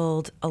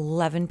killed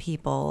 11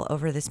 people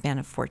over the span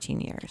of 14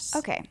 years.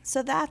 Okay,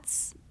 so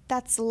that's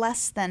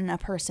less than a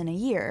person a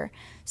year.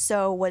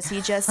 So was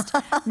he just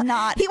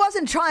not? He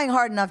wasn't trying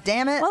hard enough,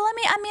 damn it. Well,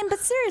 I mean, but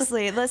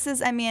seriously,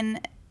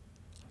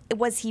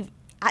 was he?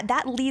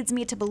 That leads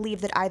me to believe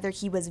that either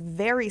he was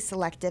very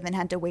selective and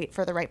had to wait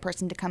for the right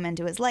person to come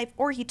into his life,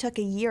 or he took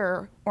a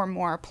year or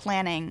more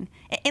planning,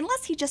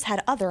 unless he just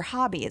had other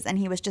hobbies and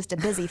he was just a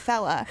busy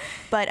fella.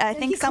 But I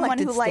think someone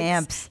who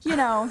likes,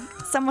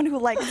 someone who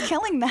likes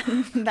killing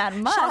them that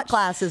much. Shot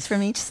glasses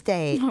from each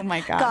state. Oh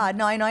my God. God,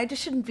 no, I know. I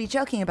just shouldn't be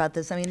joking about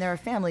this. I mean, there are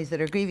families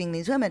that are grieving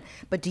these women,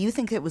 but do you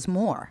think it was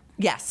more?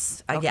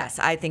 Yes. Yes.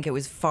 I think it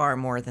was far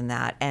more than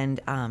that.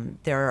 And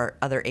there are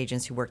other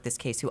agents who worked this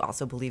case who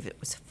also believe it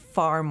was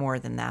far more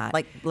than that.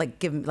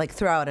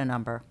 Throw out a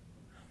number.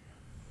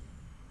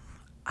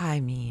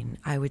 I mean,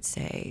 I would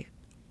say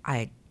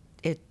at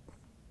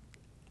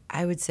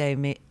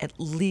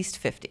least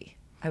 50.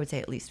 I would say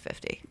at least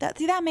 50.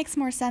 That makes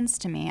more sense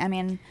to me. I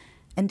mean,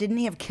 and didn't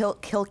he have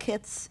kill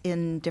kits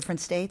in different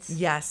states?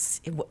 Yes,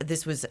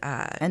 this was.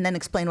 And then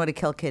explain what a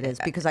kill kit is,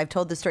 because I've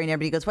told the story and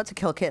everybody goes, "What's a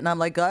kill kit?" And I'm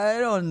like, I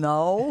don't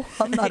know.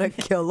 I'm not a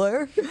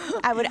killer.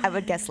 I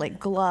would guess like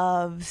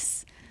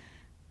gloves.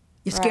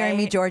 You're scaring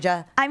me,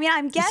 Georgia. I mean,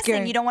 I'm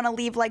guessing you don't want to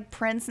leave like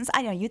prints. And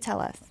I know, you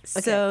tell us.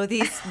 So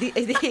these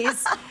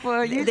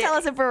well, you tell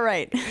us if we're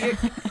right.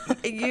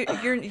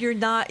 You're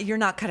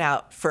not cut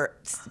out for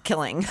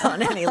killing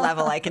on any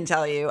level, I can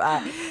tell you.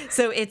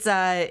 So it's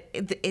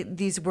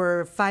these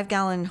were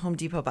 5-gallon Home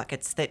Depot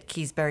buckets that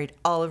Keyes buried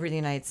all over the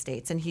United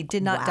States, and he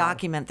did not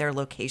document their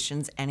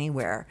locations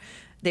anywhere.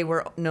 They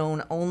were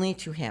known only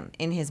to him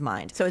in his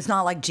mind. So it's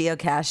not like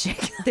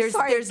geocaching.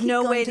 There's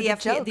no way the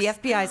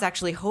FBI is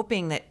actually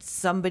hoping that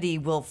somebody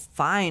will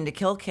find a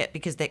kill kit,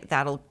 because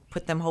that'll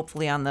put them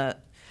hopefully on the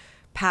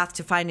path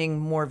to finding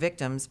more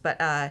victims.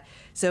 But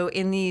so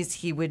in these,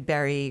 he would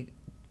bury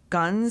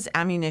guns,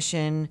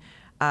 ammunition,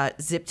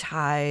 zip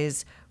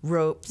ties,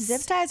 ropes.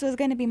 Zip ties was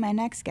going to be my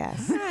next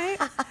guess.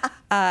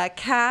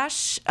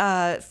 Cash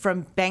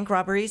from bank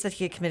robberies that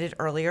he had committed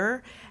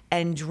earlier,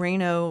 and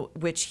Drano,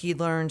 which he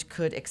learned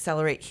could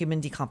accelerate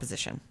human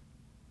decomposition.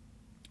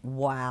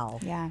 Wow.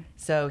 Yeah.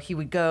 So he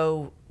would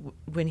go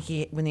when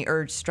the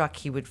urge struck,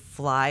 he would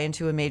fly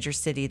into a major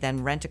city,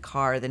 then rent a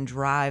car, then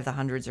drive the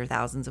hundreds or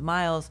thousands of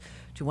miles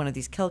to one of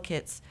these kill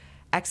kits,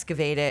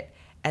 excavate it,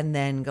 and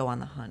then go on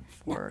the hunt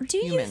for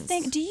humans.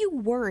 Do you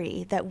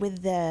worry that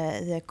with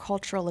the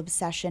cultural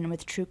obsession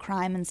with true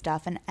crime and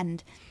stuff,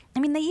 and I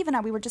mean,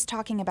 we were just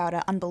talking about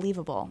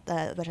Unbelievable,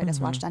 which I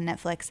just watched on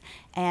Netflix,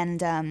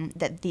 and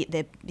that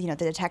the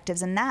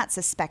detectives in that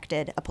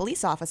suspected a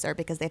police officer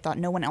because they thought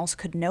no one else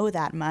could know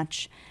that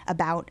much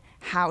about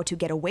how to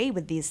get away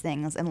with these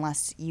things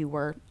unless you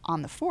were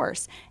on the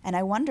force. And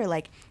I wonder,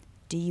 like,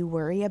 do you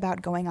worry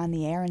about going on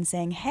the air and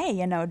saying, hey,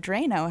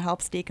 Drano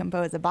helps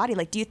decompose a body?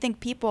 Like, do you think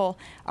people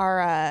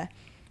are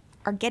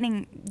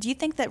getting, do you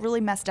think that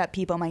really messed up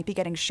people might be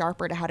getting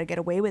sharper to how to get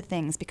away with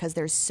things because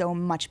there's so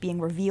much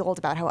being revealed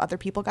about how other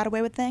people got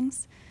away with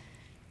things?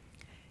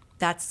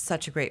 That's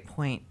such a great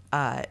point.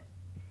 Now,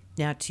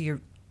 to your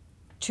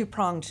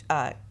two-pronged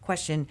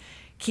question,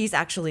 Keyes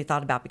actually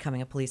thought about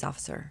becoming a police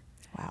officer.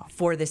 Wow.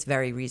 For this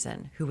very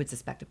reason. Who would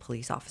suspect a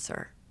police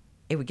officer?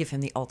 It would give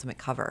him the ultimate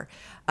cover.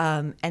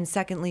 And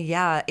secondly,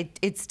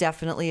 it's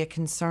definitely a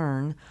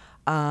concern.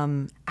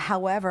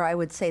 However, I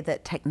would say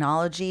that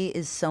technology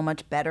is so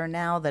much better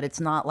now that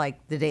it's not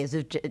like the days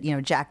of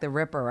Jack the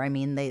Ripper. I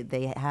mean,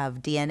 they have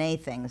DNA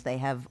things. They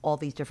have all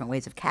these different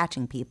ways of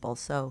catching people.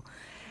 So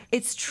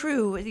it's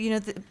true.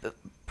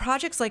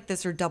 Projects like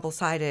this are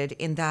double-sided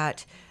in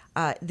that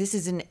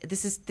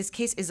this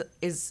case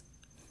is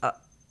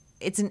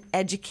it's an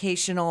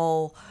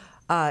educational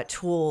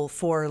tool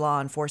for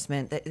law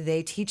enforcement. That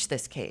they teach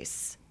this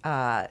case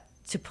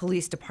to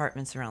police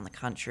departments around the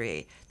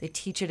country. They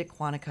teach it at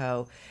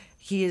Quantico.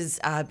 He is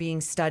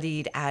being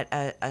studied at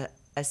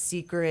a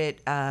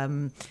secret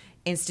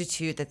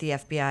institute that the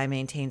FBI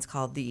maintains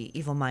called the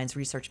Evil Minds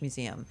Research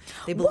Museum.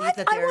 They believe what?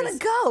 that I want to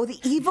go. The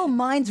Evil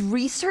Minds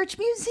Research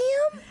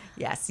Museum?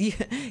 Yes.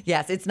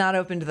 Yes, it's not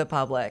open to the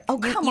public. Oh,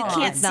 come you on.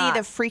 can't see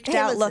the freaked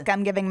out look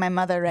I'm giving my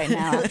mother right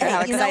now after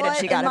how excited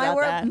she got about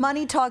that.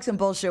 Money talks and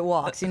bullshit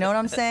walks. You know what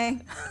I'm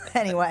saying?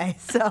 Anyway,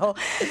 so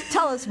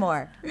tell us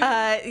more.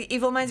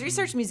 Evil Minds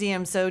Research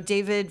Museum. So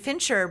David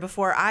Fincher,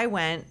 before I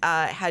went,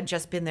 had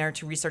just been there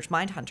to research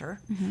Mindhunter.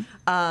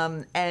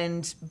 Mm-hmm.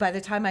 And by the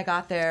time I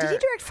got there... Did he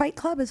direct Fight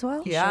Club as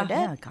well? Yeah. Sure did.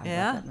 Yeah, God,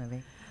 I love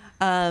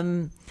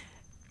that movie.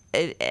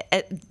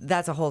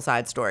 That's a whole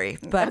side story,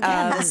 but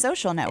Again, The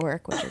Social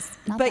Network, which is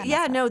not but that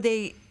yeah, messed no, up.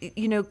 they,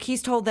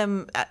 Keyes told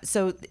them.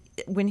 So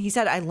when he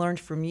said, "I learned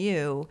from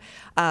you,"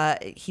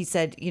 he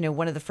said,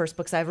 one of the first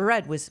books I ever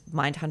read was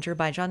Mindhunter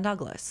by John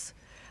Douglas.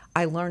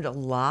 I learned a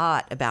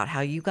lot about how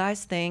you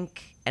guys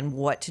think and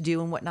what to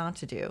do and what not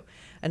to do.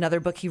 Another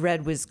book he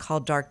read was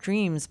called Dark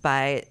Dreams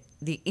by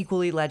the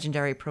equally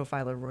legendary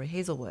profiler Roy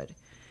Hazelwood.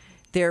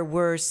 There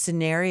were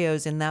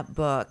scenarios in that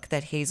book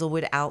that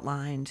Hazelwood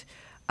outlined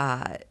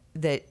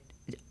that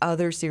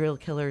other serial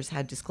killers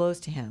had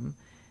disclosed to him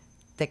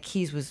that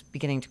Keyes was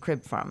beginning to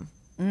crib from.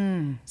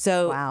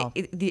 So wow.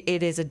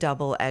 it is a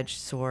double-edged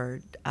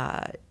sword.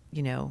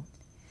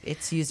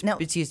 It's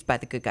used by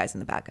the good guys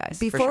and the bad guys.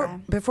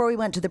 Before we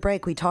went to the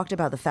break, we talked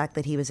about the fact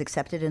that he was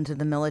accepted into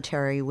the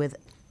military with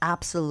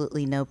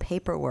absolutely no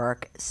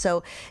paperwork.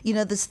 So,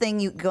 this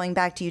thing, going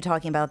back to you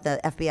talking about the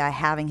FBI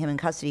having him in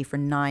custody for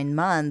 9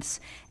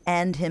 months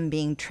and him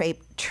being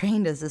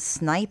trained as a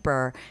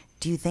sniper,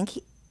 do you think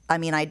I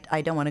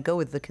don't want to go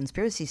with the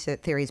conspiracy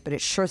theories, but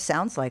it sure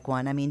sounds like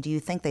one. I mean, do you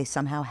think they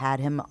somehow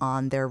had him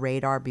on their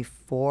radar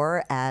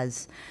before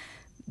as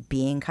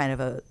being kind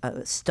of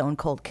a stone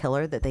cold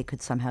killer that they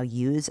could somehow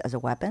use as a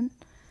weapon?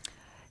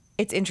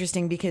 It's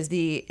interesting because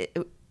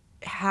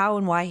how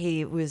and why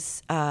he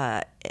was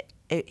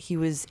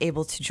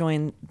able to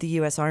join the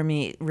U.S.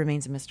 Army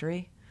remains a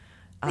mystery.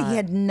 He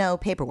had no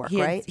paperwork,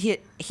 right?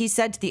 He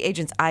said to the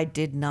agents, "I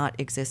did not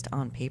exist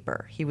on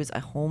paper." He was a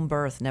home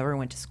birth, never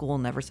went to school,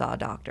 never saw a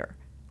doctor,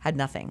 had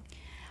nothing.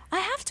 I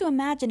have to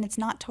imagine it's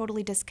not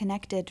totally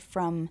disconnected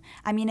from,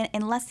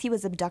 unless he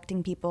was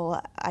abducting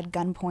people at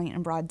gunpoint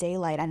in broad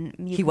daylight.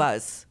 He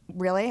was.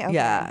 Really? Okay.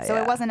 Yeah. So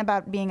it wasn't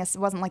about it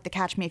wasn't like the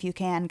catch me if you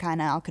can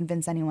kind of I'll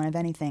convince anyone of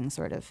anything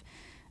sort of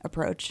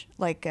approach.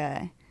 Like,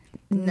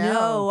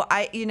 No.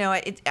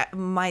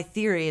 My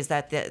theory is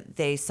that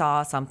they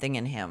saw something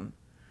in him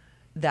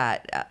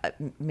that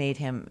made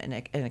him an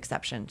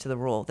exception to the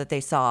rule, that they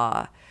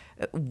saw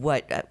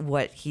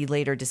what he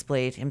later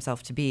displayed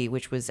himself to be,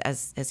 which was,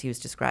 as he was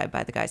described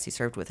by the guys he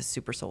served with, a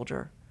super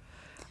soldier.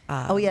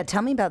 Oh, yeah.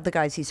 Tell me about the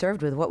guys he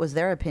served with. What was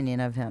their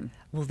opinion of him?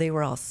 Well, they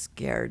were all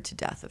scared to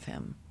death of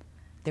him.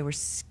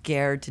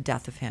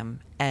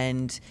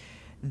 And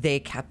they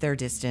kept their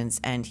distance,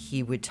 and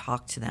he would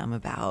talk to them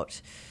about,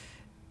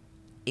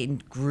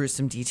 in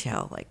gruesome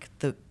detail, like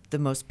the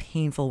most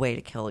painful way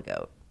to kill a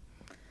goat.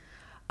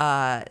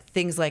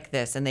 things like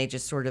this. And they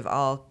just sort of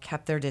all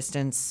kept their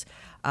distance.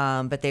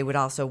 But they would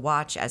also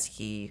watch as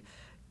he,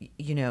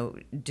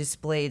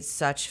 displayed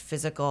such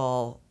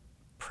physical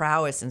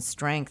prowess and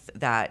strength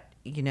that,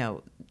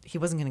 he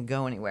wasn't going to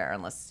go anywhere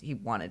unless he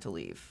wanted to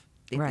leave.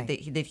 Right.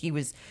 That he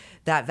was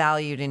that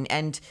valued.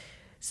 And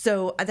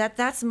so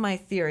that's my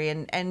theory.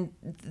 And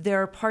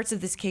there are parts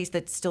of this case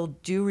that still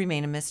do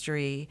remain a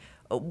mystery.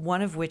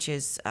 One of which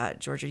is,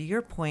 Georgia, to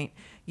your point,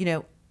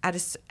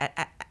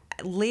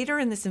 later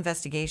in this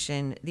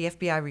investigation, the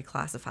FBI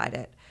reclassified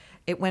it.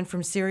 It went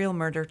from serial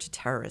murder to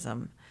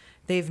terrorism.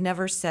 They've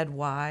never said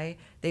why.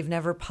 They've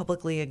never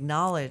publicly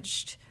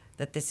acknowledged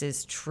that this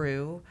is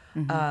true.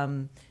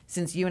 Mm-hmm.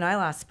 Since you and I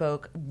last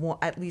spoke,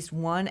 at least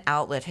one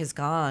outlet has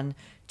gone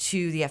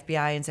to the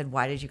FBI and said,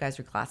 why did you guys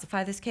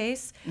reclassify this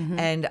case? Mm-hmm.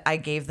 And I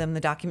gave them the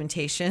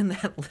documentation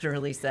that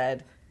literally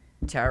said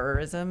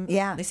terrorism.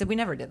 Yeah. They said, we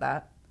never did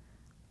that.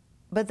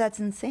 But that's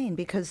insane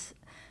because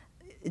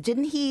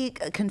didn't he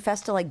confess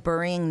to like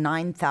burying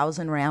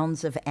 9,000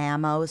 rounds of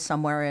ammo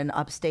somewhere in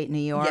upstate New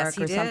York Yes,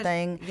 he did.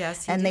 something?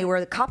 Yes, he and did. they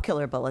were cop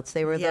killer bullets.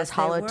 They were Yes, those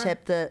they hollow were.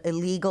 tip, the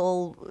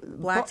illegal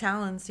Black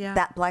Talons, yeah.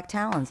 That Black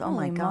Talons. Oh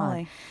my Holy God,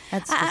 moly.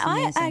 that's just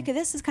amazing.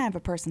 This is kind of a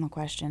personal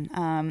question,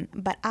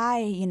 but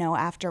I,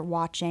 after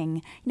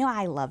watching,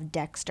 I love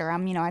Dexter.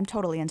 I'm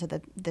totally into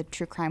the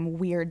true crime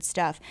weird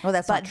stuff. Well,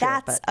 that's not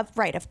but true, that's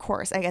right. Of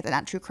course, I get that,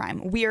 not true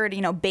crime weird.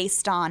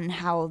 Based on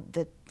how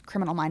the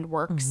criminal mind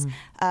works.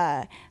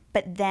 Mm-hmm.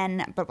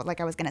 But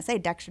like I was gonna say,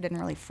 Dexter didn't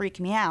really freak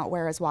me out.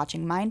 Whereas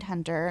watching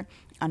Mindhunter,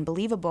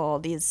 unbelievable,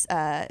 these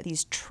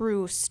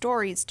true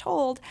stories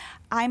told,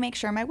 I make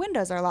sure my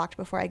windows are locked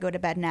before I go to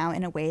bed now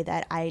in a way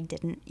that I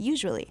didn't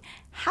usually.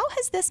 How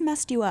has this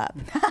messed you up?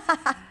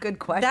 Good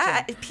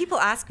question. People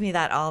ask me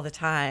that all the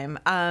time.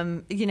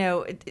 The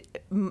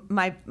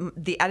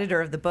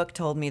editor of the book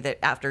told me that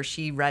after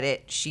she read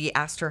it, she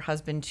asked her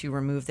husband to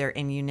remove their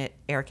in-unit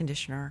air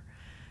conditioner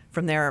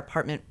from their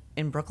apartment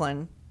in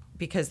Brooklyn,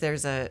 because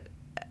there's a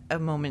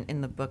moment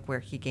in the book where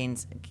he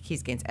gains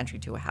entry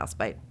to a house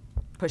by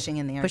pushing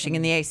in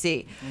the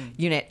AC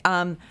unit.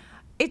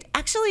 It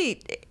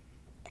actually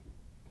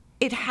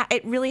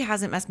it really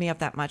hasn't messed me up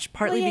that much.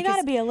 Partly Well, you because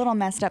got to be a little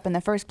messed up in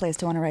the first place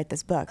to want to write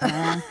this book.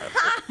 Huh?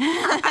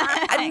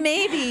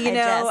 maybe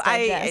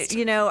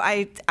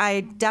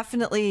I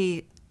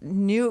definitely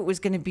knew it was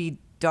going to be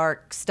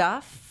dark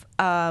stuff,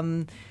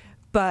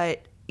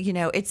 but.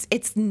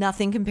 It's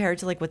nothing compared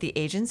to like what the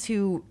agents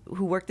who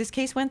worked this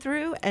case went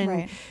through. And,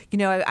 right.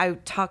 I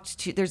talked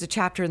to, there's a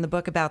chapter in the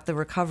book about the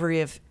recovery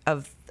of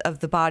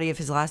the body of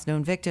his last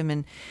known victim.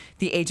 And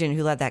the agent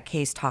who led that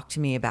case talked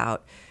to me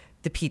about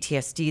the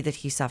PTSD that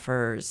he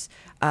suffers,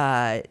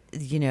 the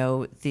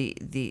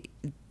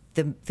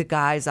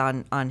guys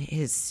on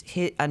his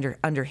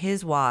under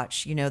his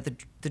watch,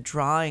 the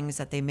drawings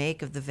that they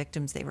make of the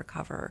victims they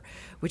recover,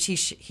 which he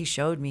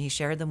showed me, he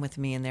shared them with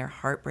me, and they're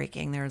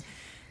heartbreaking. They're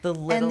the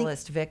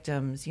littlest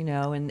victims,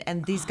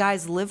 and these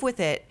guys live with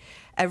it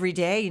every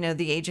day.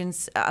 The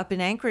agents up in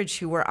Anchorage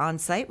who were on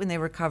site when they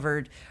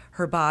recovered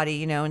her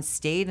body, and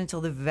stayed until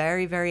the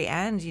very, very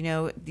end.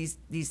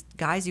 These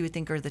guys you would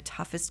think are the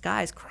toughest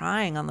guys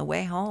crying on the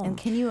way home. And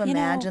can you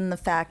imagine the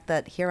fact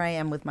that here I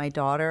am with my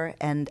daughter,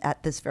 and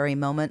at this very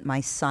moment, my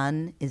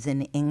son is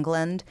in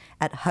England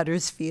at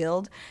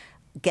Huddersfield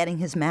getting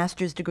his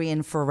master's degree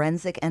in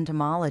forensic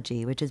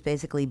entomology, which is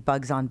basically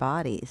bugs on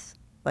bodies.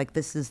 Like,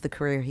 this is the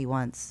career he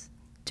wants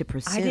to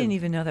pursue. I didn't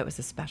even know that was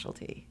a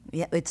specialty.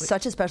 Yeah, it's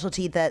such a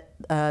specialty that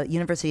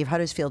University of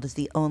Huddersfield is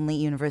the only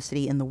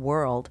university in the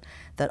world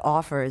that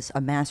offers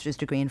a master's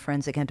degree in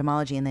forensic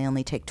entomology, and they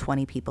only take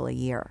 20 people a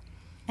year.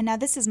 And now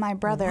this is my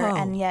brother, Whoa.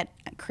 and yet,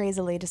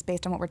 crazily, just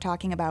based on what we're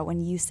talking about, when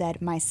you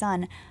said my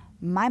son,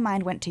 my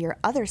mind went to your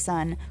other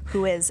son,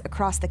 who is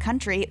across the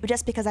country,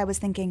 just because I was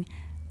thinking,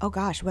 oh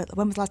gosh, when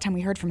was the last time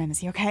we heard from him? Is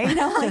he okay? I'm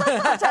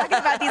talking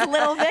about these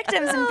little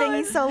victims and being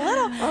he's so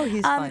little. Oh,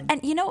 he's fine.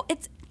 And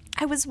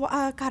I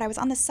was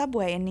on the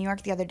subway in New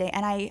York the other day,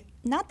 and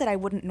not that I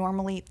wouldn't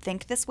normally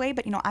think this way,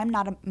 but I'm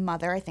not a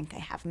mother. I think I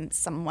have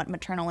somewhat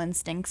maternal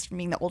instincts from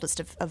being the oldest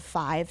of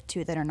 5,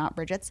 2 that are not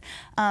Bridget's.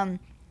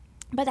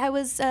 But I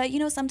was,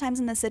 sometimes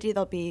in the city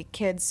there'll be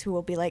kids who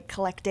will be like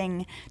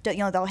collecting,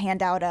 they'll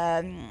hand out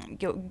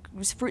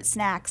fruit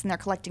snacks, and they're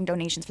collecting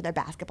donations for their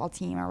basketball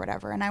team or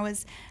whatever. And I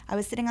was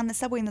sitting on the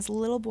subway, and this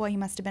little boy, he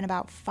must have been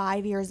about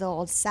 5 years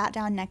old, sat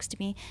down next to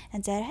me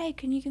and said, "Hey,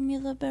 can you give me a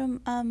little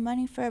bit of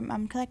money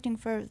I'm collecting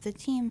for the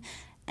team?"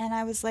 And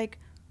I was like,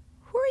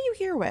 "Who are you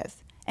here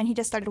with?" And he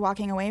just started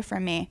walking away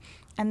from me.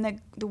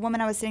 And the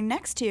woman I was sitting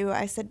next to,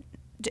 I said,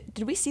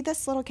 "Did we see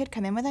this little kid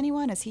come in with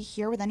anyone? Is he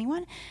here with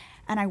anyone?"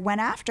 And I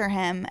went after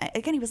him.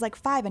 Again, he was like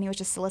 5, and he was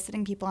just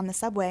soliciting people on the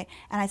subway.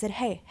 And I said,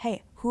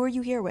 hey, who are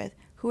you here with?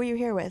 Who are you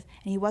here with?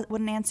 And he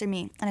wouldn't answer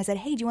me. And I said,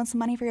 hey, do you want some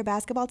money for your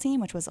basketball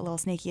team? Which was a little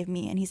snaky of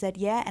me. And he said,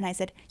 yeah. And I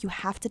said, you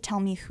have to tell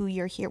me who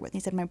you're here with.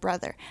 And he said, my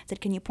brother. I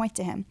said, can you point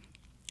to him?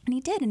 And he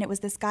did. And it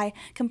was this guy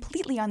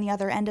completely on the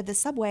other end of the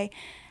subway.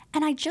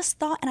 And I just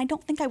thought, and I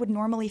don't think I would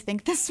normally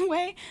think this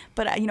way,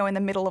 but you know, in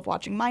the middle of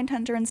watching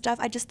Mindhunter and stuff,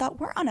 I just thought,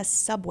 we're on a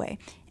subway,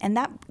 and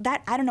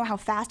that I don't know how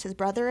fast his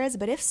brother is,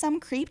 but if some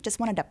creep just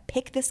wanted to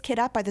pick this kid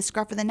up by the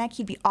scruff of the neck,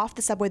 he'd be off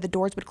the subway, the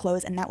doors would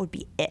close, and that would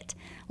be it.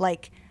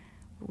 Like,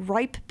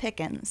 ripe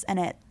pickings, and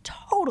it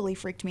totally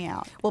freaked me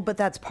out. Well, but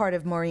that's part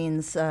of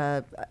Maureen's,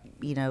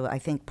 I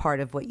think part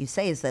of what you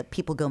say is that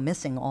people go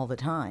missing all the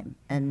time.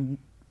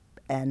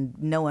 And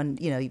no one,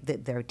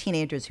 there are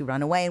teenagers who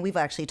run away. And we've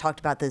actually talked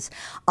about this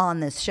on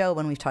this show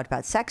when we've talked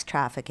about sex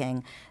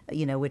trafficking,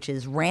 which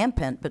is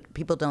rampant, but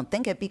people don't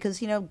think it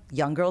because,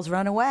 young girls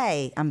run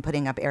away. I'm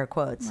putting up air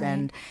quotes.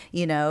 Right.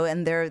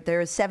 And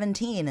they're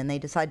 17 and they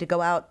decide to go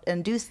out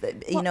and do,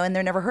 and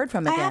they're never heard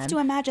from again. I have to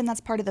imagine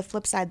that's part of the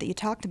flip side that you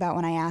talked about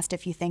when I asked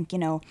if you think,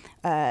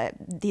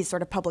 these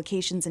sort of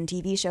publications and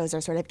TV shows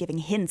are sort of giving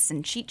hints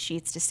and cheat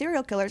sheets to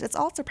serial killers. It's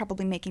also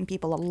probably making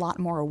people a lot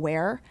more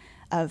aware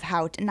of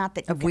how to, not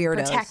that you can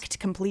weirdos. Protect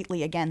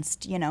completely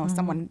against,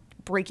 someone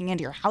breaking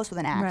into your house with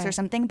an axe or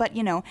something, but,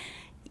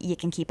 you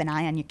can keep an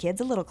eye on your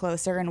kids a little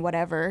closer and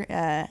whatever,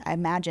 I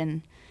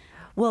imagine.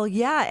 Well,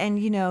 yeah, and,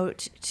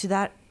 to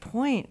that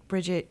point,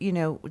 Bridget,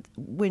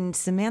 when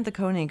Samantha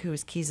Koenig, who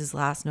was Keyes'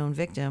 last known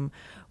victim,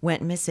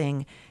 went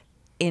missing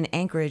in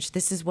Anchorage,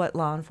 this is what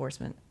law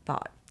enforcement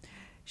thought.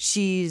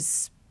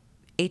 She's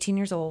 18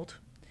 years old.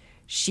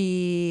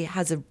 She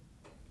has a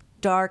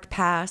dark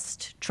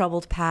past,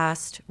 troubled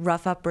past,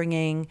 rough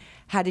upbringing,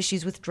 had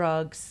issues with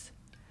drugs.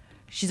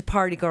 She's a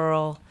party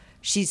girl.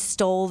 She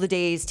stole the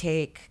day's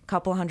take, a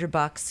couple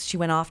 $100. She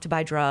went off to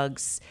buy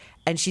drugs,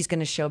 and she's going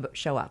to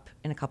show up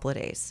in a couple of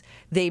days.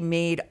 They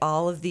made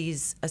all of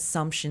these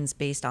assumptions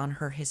based on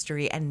her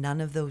history, and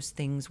none of those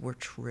things were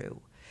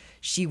true.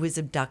 She was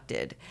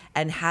abducted.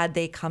 And had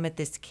they come at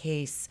this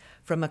case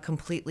from a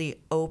completely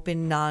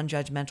open,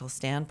 non-judgmental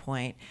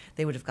standpoint,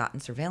 they would have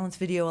gotten surveillance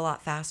video a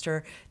lot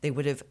faster. They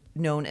would have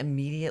known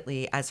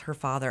immediately, as her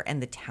father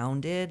and the town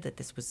did, that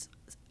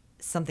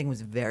something was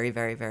very,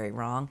 very, very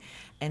wrong.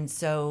 And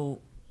so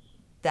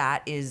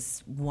that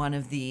is one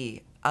of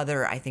the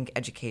other, I think,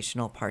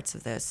 educational parts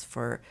of this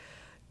for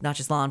not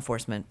just law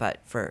enforcement, but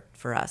for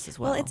us as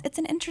well. Well, it's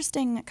an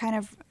interesting kind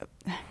of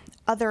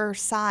other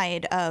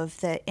side of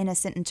the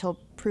innocent until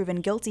proven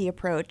guilty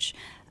approach,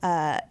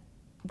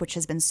 which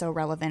has been so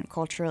relevant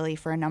culturally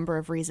for a number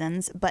of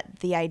reasons. But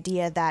the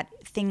idea that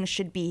things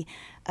should be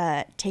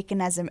taken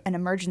as an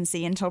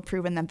emergency until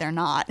proven that they're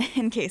not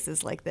in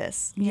cases like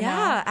this. You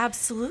know?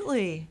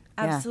 Absolutely.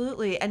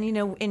 Absolutely. Yeah.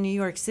 And, in New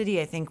York City,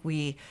 I think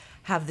we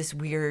have this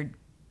weird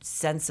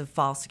sense of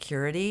false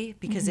security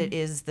because it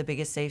is the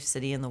biggest safe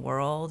city in the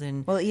world.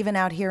 And well, even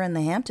out here in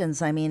the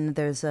Hamptons, I mean,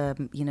 there's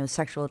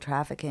sexual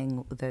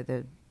trafficking.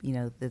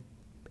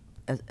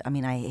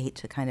 I hate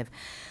to kind of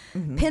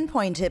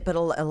pinpoint it, but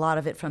a lot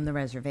of it from the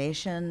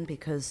reservation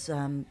because,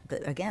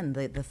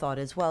 the thought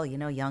is, well,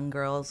 young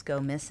girls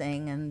go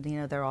missing and,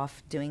 they're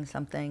off doing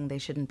something they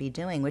shouldn't be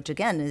doing, which,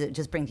 again, it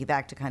just brings you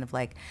back to kind of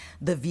like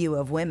the view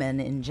of women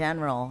in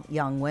general,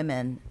 young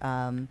women.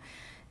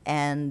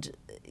 And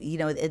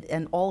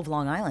all of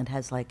Long Island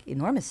has like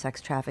enormous sex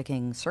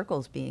trafficking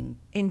circles being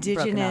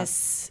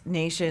indigenous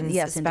nations,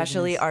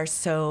 especially, are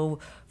so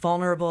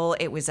vulnerable.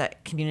 It was a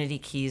community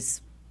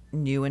Keyes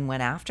knew and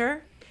went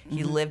after.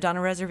 He lived on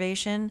a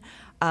reservation.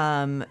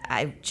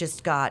 I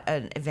just got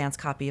an advance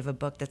copy of a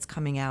book that's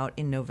coming out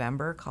in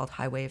November called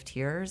Highway of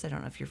Tears. I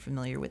don't know if you're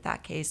familiar with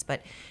that case,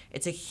 but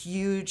it's a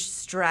huge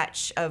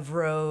stretch of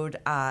road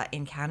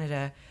in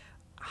Canada.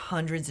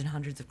 Hundreds and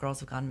hundreds of girls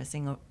have gone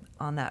missing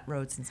on that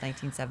road since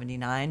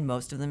 1979,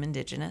 most of them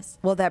indigenous.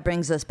 Well, that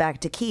brings us back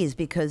to Keyes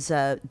because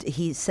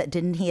he said,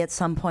 didn't he at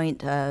some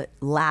point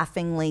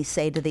laughingly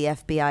say to the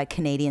FBI,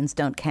 Canadians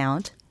don't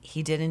count?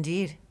 He did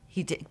indeed.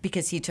 He did,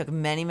 because he took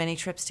many, many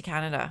trips to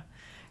Canada,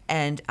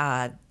 and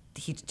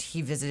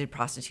he visited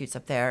prostitutes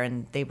up there,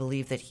 and they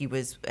believe that he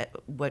was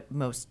what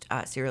most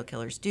serial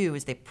killers do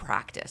is they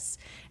practice,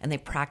 and they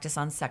practice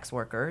on sex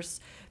workers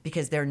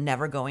because they're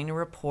never going to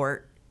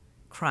report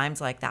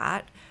crimes like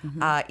that.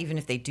 Even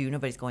if they do,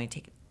 nobody's going to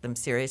take them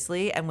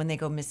seriously. And when they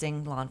go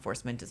missing, law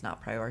enforcement does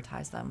not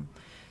prioritize them.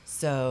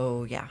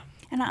 So, yeah.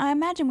 And I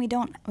imagine we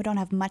don't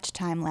have much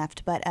time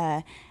left, but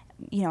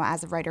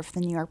as a writer for the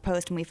New York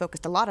Post, and we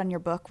focused a lot on your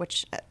book,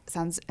 which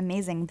sounds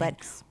amazing, but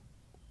Thanks.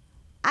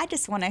 I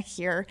just want to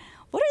hear,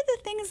 what are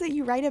the things that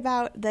you write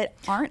about that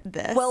aren't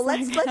this? Well,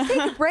 let's take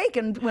a break,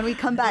 and when we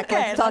come back,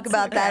 let's talk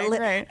about that.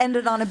 Right. End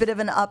it on a bit of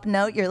an up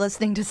note. You're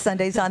listening to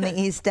Sundays on the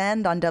East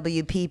End on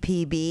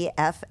WPPB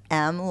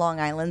FM, Long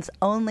Island's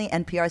only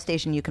NPR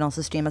station. You can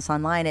also stream us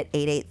online at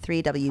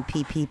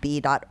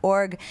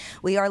 883wppb.org.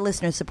 We are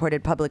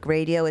listener-supported public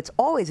radio. It's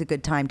always a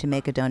good time to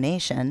make a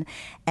donation,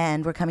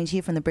 and we're coming to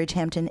you from the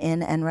Bridgehampton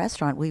Inn and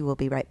Restaurant. We will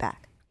be right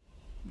back.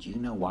 Do you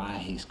know why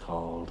he's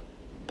called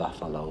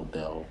Buffalo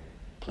Bill?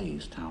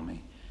 Please tell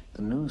me.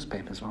 The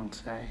newspapers won't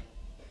say.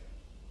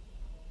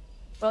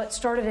 Well, it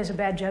started as a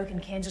bad joke in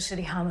Kansas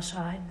City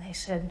homicide. They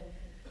said,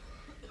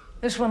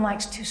 this one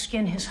likes to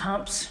skin his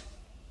humps.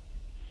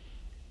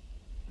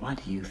 Why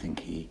do you think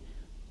he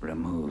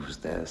removes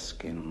their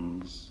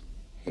skins?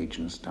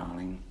 Agents,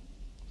 darling,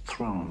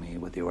 thrill me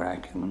with your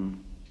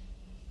acumen.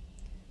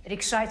 It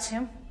excites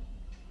him.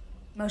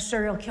 Most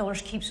serial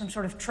killers keep some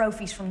sort of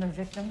trophies from their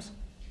victims.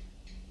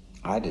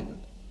 I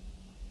didn't.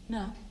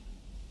 No.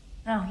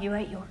 No, you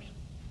ate yours.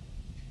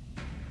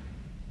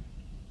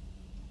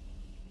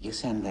 You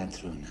send that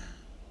through now.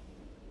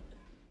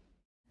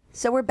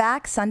 So we're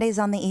back Sundays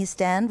on the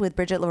East End with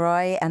Bridget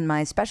Leroy and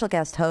my special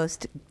guest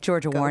host,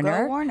 Georgia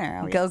Warner.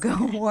 Warner. Go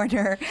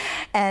Warner.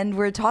 And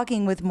we're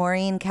talking with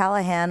Maureen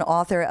Callahan,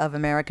 author of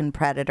American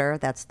Predator.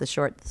 That's the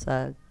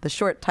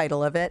short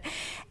title of it.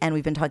 And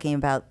we've been talking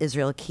about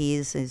Israel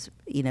Keyes.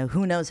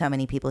 Who knows how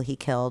many people he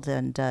killed.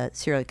 And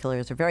serial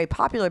killers are very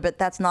popular, but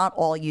that's not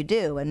all you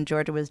do. And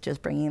Georgia was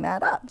just bringing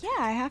that up.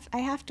 Yeah, I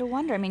have to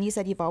wonder. I mean, you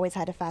said you've always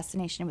had a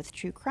fascination with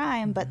true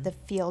crime, but the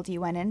field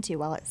you went into,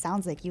 well, it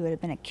sounds like you would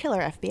have been a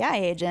killer FBI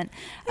agent.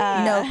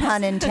 No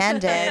pun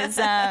intended.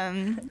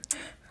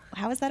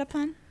 How is that a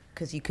pun?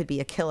 Because you could be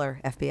a killer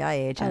FBI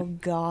agent. Oh,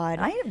 God.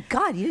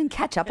 God, you didn't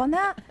catch up on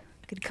that?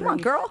 Good Come on,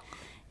 grief. girl.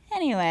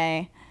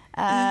 Anyway,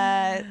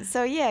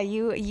 so yeah,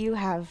 you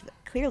have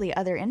clearly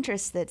other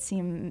interests that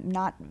seem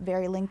not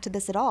very linked to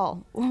this at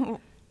all.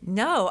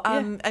 No,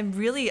 I'm a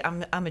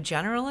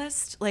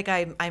generalist. Like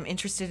I'm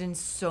interested in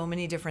so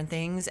many different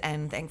things,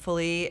 and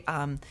thankfully,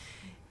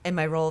 in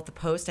my role at the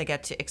Post, I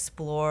get to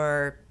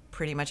explore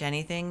pretty much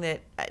anything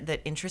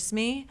that interests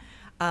me.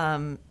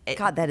 God,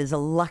 that is a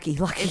lucky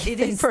It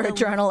thing is for a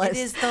journalist. It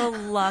is the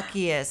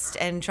luckiest,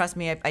 and trust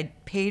me, I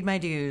paid my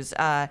dues.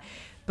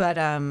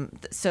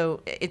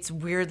 So it's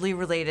weirdly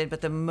related,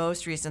 but the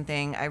most recent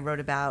thing I wrote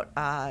about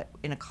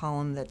in a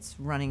column that's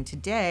running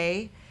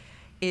today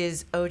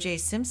is O.J.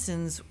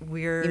 Simpson's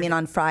weird... You mean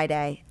on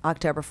Friday,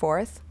 October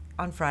 4th?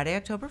 On Friday,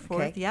 October 4th,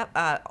 Okay. yep.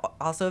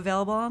 Also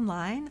available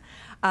online,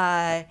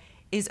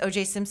 is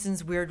O.J.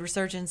 Simpson's weird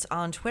resurgence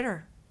on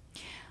Twitter.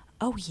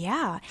 Oh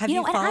yeah. Have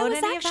you followed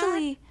any of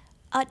that?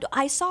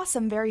 I saw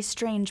some very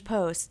strange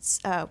posts,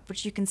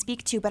 which you can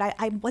speak to, but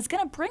I was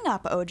going to bring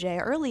up OJ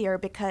earlier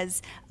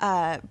because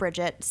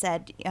Bridget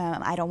said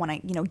I don't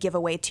want to, give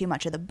away too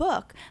much of the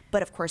book,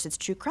 but of course it's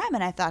true crime,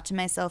 and I thought to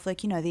myself,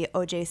 like, the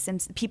OJ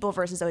Simpson, People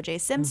versus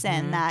OJ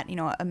Simpson, that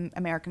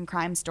American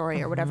Crime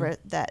Story or whatever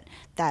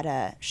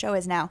that show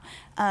is now.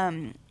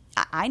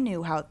 I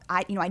knew how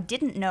I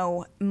didn't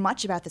know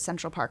much about the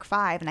Central Park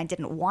Five, and I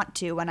didn't want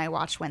to when I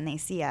watched When They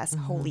See Us.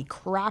 Holy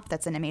crap,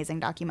 that's an amazing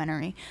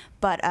documentary.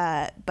 But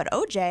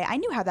OJ, I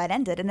knew how that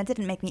ended, and it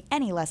didn't make me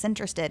any less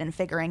interested in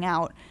figuring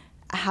out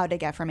how to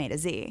get from A to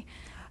Z.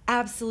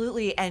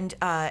 Absolutely, and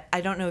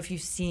I don't know if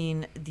you've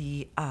seen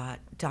the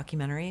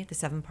documentary, the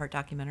 7-part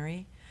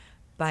documentary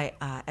by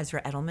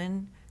Ezra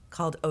Edelman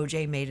called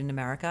OJ Made in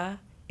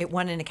America. It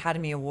won an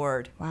Academy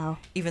Award. Wow.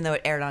 Even though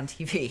it aired on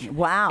TV.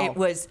 Wow. It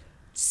was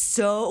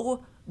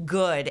so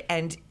good,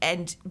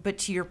 but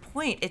to your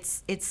point,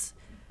 it's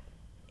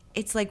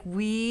like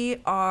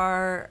we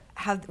all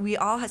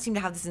seem to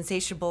have this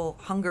insatiable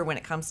hunger when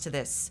it comes to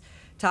this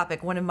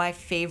topic. One of my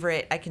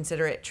favorite, I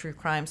consider it true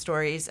crime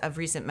stories of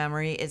recent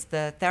memory, is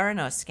the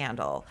Theranos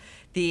scandal.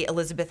 The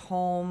Elizabeth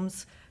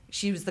Holmes,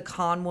 she was the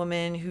con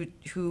woman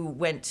who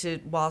went to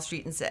Wall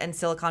Street and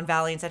Silicon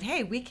Valley and said,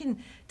 hey, we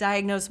can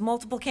diagnose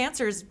multiple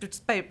cancers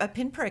just by a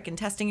pinprick and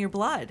testing your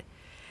blood.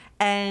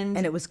 And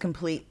it was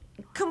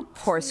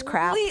horse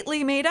crap.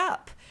 Completely made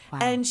up. Wow.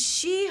 And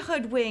she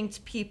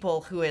hoodwinked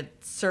people who had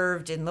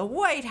served in the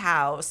White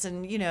House,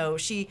 and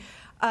she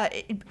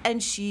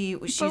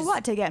For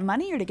what? To get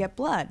money or to get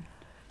blood?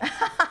 What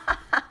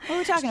are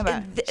we talking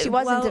about? She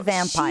wasn't a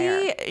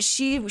vampire.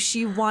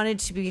 She wanted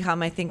to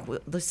become, I think,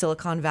 the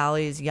Silicon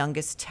Valley's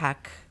youngest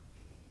tech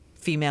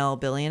female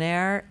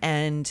billionaire,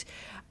 and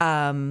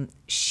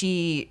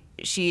she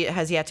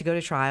has yet to go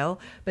to trial,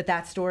 but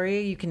that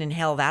story, you can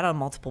inhale that on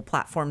multiple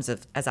platforms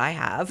as I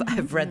have. Mm-hmm.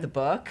 I've read the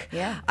book.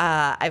 Yeah.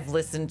 I've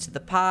listened to the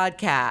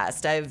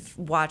podcast. I've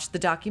watched the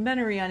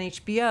documentary on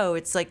HBO.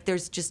 It's like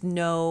there's just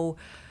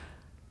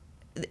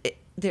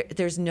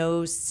there's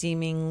no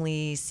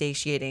seemingly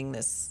satiating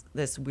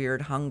this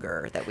weird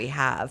hunger that we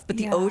have. But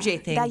the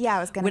OJ thing, I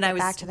was going to get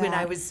back to that. When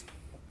I was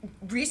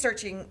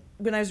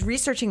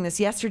researching this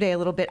yesterday a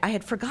little bit, I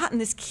had forgotten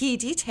this key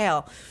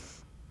detail.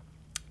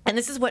 And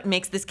this is what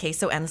makes this case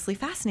so endlessly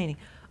fascinating.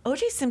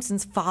 O.J.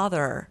 Simpson's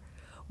father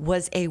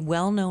was a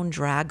well-known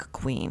drag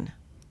queen.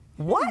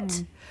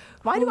 What?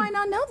 Why do I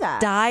not know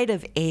that? Died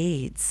of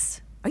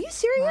AIDS. Are you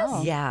serious?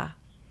 Wow. Yeah.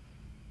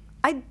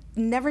 I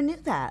never knew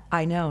that.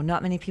 I know.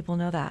 Not many people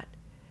know that.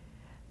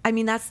 I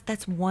mean,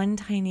 that's one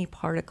tiny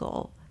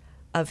particle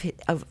of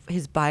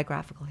his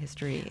biographical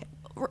history.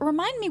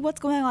 Remind me what's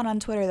going on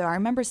Twitter, though. I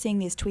remember seeing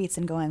these tweets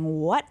and going,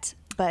 what?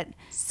 But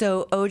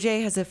so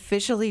OJ has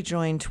officially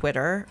joined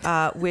Twitter,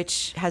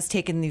 which has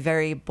taken the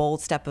very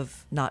bold step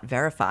of not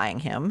verifying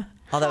him.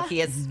 Although he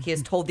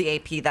has told the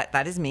AP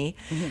that is me,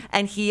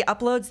 and he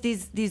uploads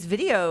these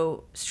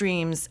video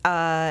streams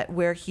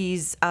where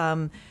he's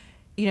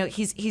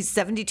he's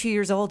 72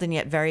 years old and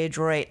yet very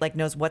adroit, like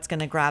knows what's going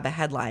to grab a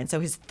headline.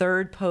 So his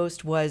third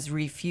post was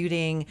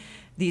refuting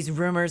these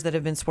rumors that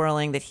have been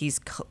swirling that he's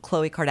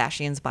Khloe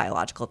Kardashian's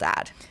biological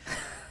dad.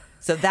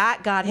 So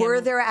that got him. Were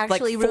there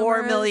actually like 4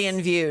 rumors?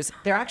 million views?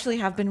 There actually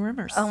have been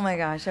rumors. Oh my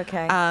gosh.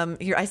 Okay.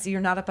 I see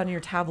you're not up on your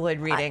tabloid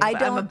reading. I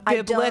don't- I'm a I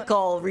don't-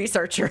 biblical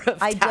researcher of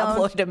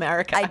tabloid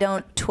America. I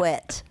don't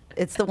twit.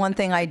 It's the one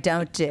thing I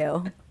don't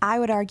do. I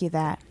would argue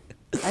that.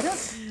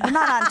 I'm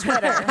not on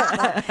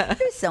Twitter.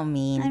 You're so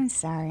mean. I'm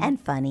sorry. And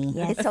funny.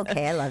 It's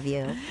okay. I love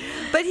you.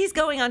 But he's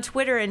going on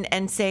Twitter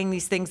and saying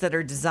these things that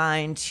are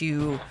designed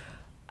to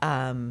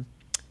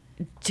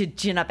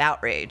gin up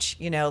outrage.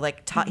 You know,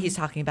 like he's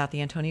talking about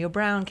the Antonio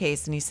Brown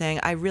case, and he's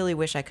saying, I really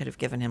wish I could have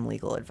given him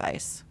legal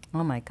advice.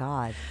 Oh my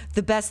God.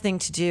 The best thing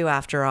to do,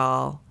 after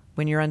all,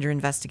 when you're under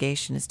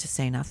investigation is to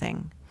say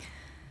nothing.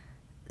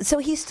 So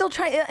he's still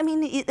trying. I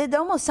mean, it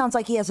almost sounds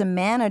like he has a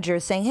manager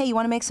saying, hey, you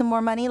want to make some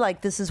more money?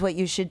 Like, this is what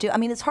you should do. I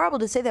mean, it's horrible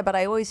to say that, but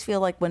I always feel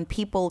like when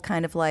people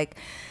kind of like,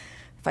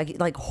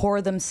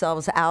 whore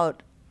themselves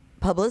out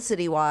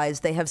publicity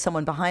wise, they have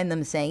someone behind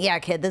them saying, yeah,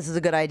 kid, this is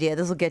a good idea.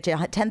 This will get you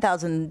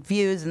 10,000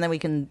 views. And then we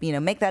can,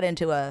 make that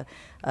into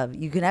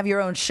you can have your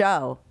own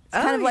show.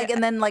 It's kind of like,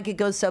 and then like it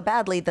goes so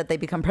badly that they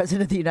become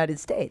president of the United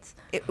States.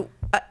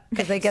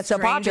 Because they get so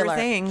Stranger popular.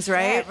 things,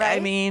 right? Yeah, right? I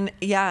mean,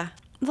 yeah.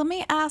 Let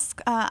me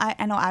ask.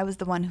 I know I was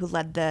the one who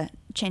led the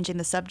changing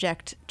the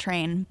subject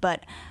train,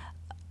 but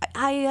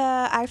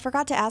I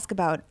forgot to ask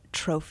about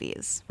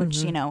trophies,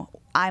 which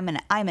I'm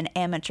an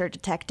amateur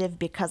detective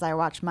because I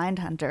watch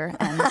Mindhunter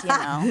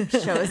and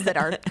shows that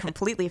are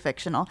completely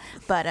fictional.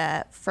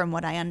 But from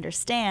what I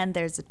understand,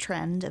 there's a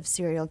trend of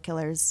serial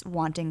killers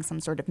wanting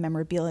some sort of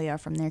memorabilia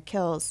from their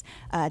kills.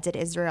 Did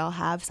Israel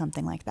have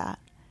something like that?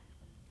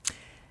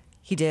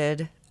 He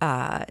did.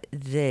 The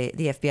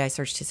FBI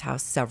searched his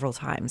house several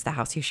times, the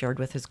house he shared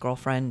with his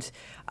girlfriend,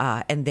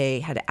 and they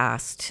had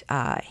asked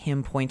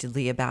him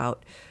pointedly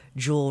about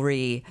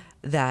jewelry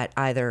that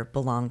either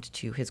belonged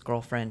to his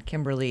girlfriend,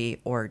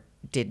 Kimberly, or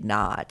did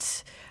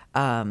not.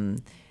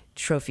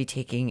 Trophy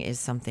taking is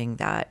something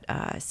that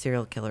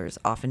serial killers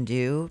often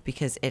do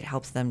because it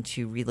helps them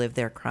to relive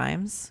their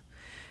crimes.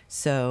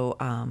 So,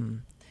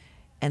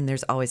 and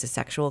there's always a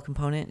sexual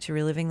component to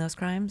reliving those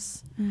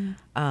crimes.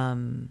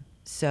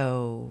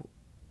 So,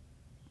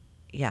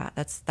 yeah,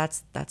 that's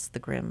the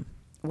grim.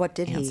 What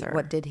did answer. he?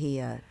 What did he?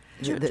 It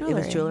was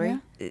Jewelry, jewelry.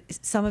 yeah.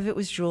 Some of it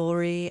was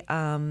jewelry.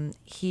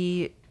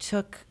 He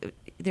took.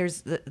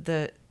 There's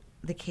the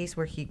case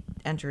where he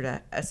entered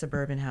a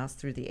suburban house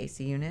through the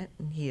AC unit,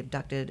 and he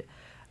abducted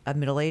a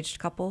middle-aged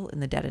couple in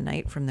the dead of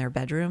night from their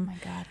bedroom. Oh my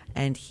God.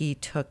 And he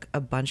took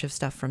a bunch of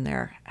stuff from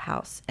their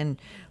house and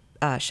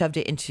shoved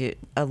it into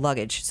a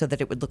luggage so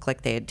that it would look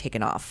like they had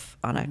taken off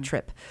on a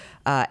trip.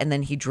 And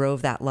then he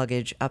drove that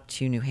luggage up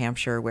to New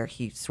Hampshire where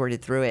he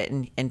sorted through it.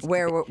 And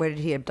Where did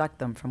he abduct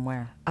them from?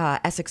 Where?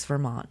 Essex,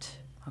 Vermont.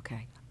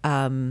 Okay.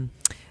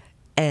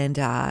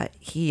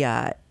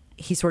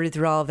 He sorted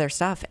through all of their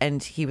stuff,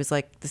 and he was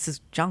like, this is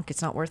junk.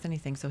 It's not worth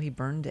anything. So he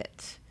burned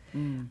it.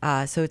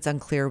 So it's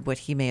unclear what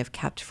he may have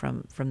kept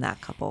from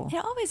that couple.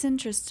 It always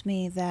interests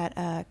me that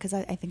because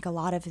I think a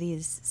lot of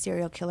these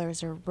serial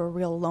killers were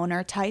real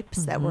loner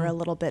types that were a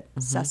little bit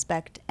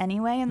suspect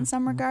anyway in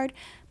some regard.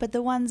 But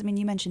the ones, I mean,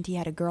 you mentioned he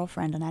had a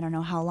girlfriend, and I don't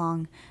know how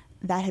long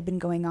that had been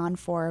going on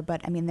for,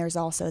 but I mean, there's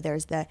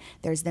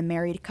the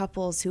married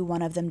couples who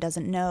one of them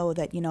doesn't know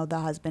that the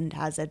husband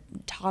has a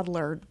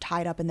toddler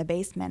tied up in the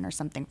basement or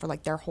something for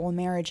like their whole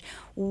marriage,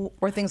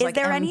 or things like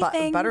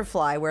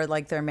Butterfly, where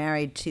like they're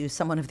married to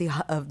someone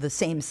of the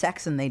same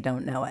sex and they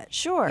don't know it.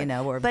 Sure,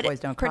 or but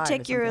boys don't cry.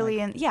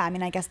 Particularly I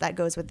mean, I guess that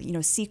goes with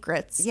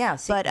secrets. Yeah,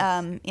 secrets.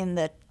 But in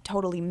the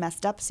totally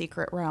messed up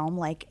secret realm,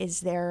 like, is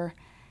there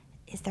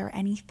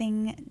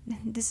anything,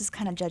 this is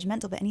kind of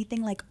judgmental, but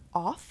anything like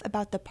off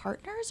about the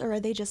partners, or are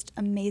they just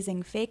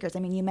amazing fakers? I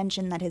mean, you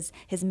mentioned that his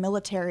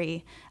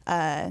military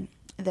family,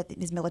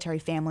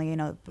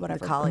 whatever,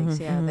 the colleagues,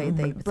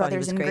 they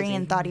brothers in crazy.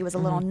 green thought he was a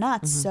little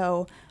nuts.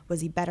 So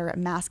was he better at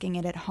masking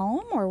it at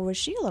home, or was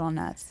she a little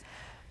nuts?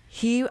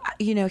 He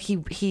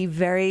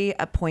very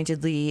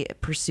pointedly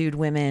pursued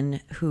women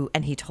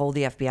and he told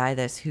the FBI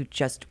this, who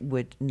just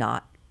would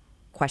not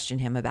question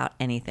him about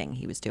anything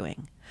he was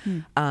doing.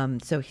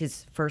 So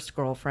his first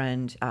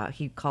girlfriend,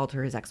 he called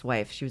her his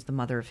ex-wife. She was the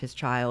mother of his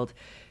child.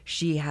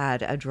 She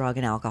had a drug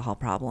and alcohol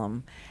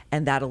problem,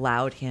 and that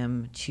allowed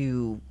him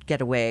to get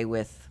away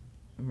with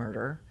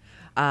murder.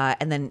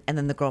 And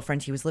then the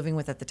girlfriend he was living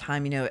with at the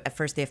time, at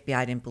first the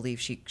FBI didn't believe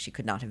she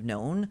could not have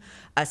known,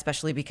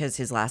 especially because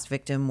his last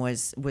victim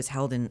was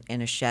held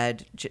in a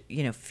shed,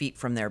 feet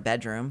from their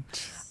bedroom.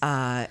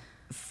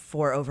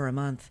 For over a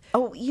month.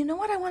 Oh, you know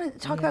what I want to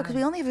talk about, because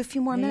we only have a few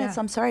more minutes.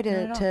 I'm sorry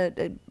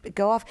to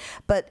go off,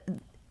 but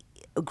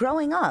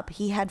growing up,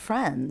 he had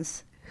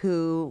friends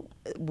who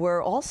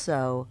were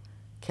also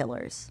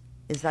killers.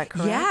 Is that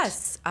correct?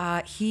 Yes.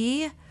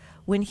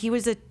 When he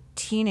was a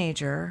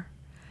teenager,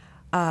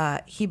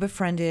 he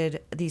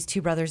befriended these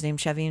two brothers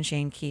named Chevy and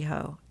Shane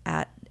Kehoe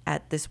at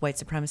this white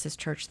supremacist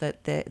church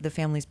that the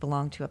families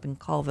belonged to up in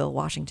Colville,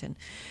 Washington.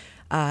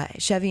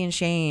 Chevy and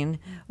Shane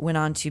went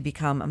on to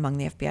become among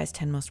the FBI's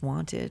 10 most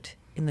wanted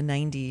in the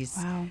 90s.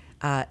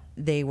 Wow.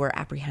 They were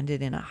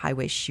apprehended in a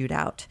highway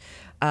shootout.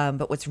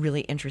 But what's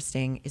really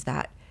interesting is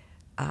that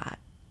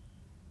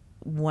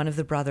one of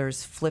the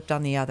brothers flipped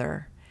on the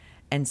other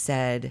and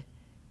said,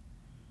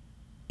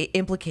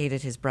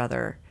 implicated his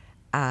brother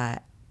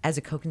as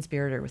a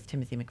co-conspirator with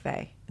Timothy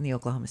McVeigh in the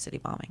Oklahoma City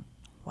bombing.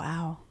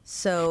 Wow.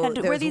 So And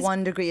were there's these-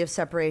 one degree of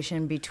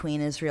separation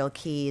between Israel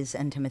Keyes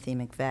and Timothy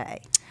McVeigh.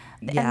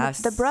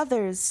 Yes. And the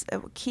brothers,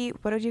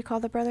 what did you call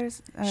the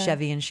brothers?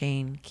 Chevy and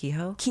Shane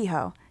Kehoe.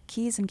 Kehoe.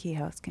 Keys and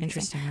Kehoe. It's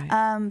confusing. Interesting,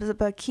 right?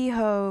 But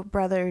Kehoe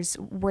brothers,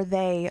 were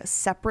they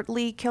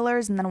separately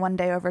killers, and then one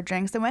day over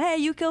drinks they went, "Hey,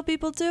 you kill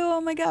people too? Oh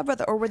my God,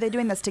 brother!" Or were they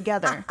doing this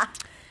together?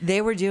 They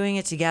were doing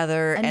it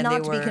together, And and not they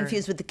to were be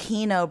confused with the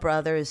Keno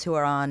brothers who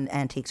are on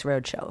Antiques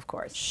Roadshow, of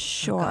course.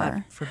 Sure.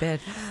 God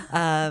forbid.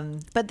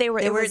 But they were.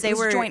 It was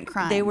joint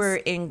crimes. They were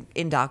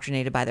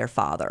indoctrinated by their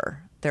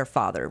father. Their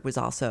father was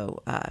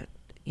also,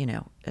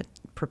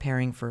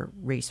 preparing for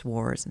race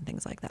wars and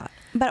things like that.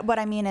 But what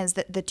I mean is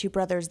that the two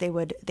brothers, they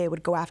would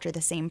go after the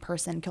same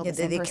person, kill the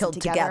same they person killed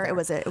together. It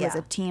was a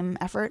Yeah. team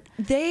effort.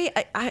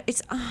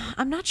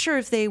 I'm not sure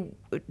if they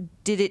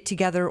did it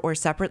together or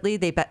separately.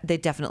 They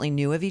definitely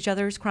knew of each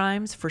other's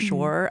crimes for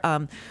sure.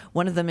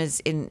 One of them is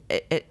in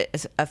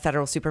a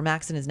federal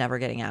supermax and is never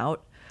getting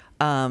out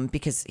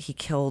because he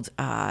killed.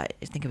 I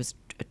think it was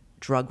a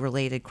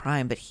drug-related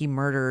crime, but he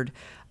murdered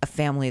a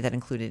family that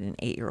included an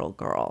 8-year-old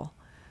girl.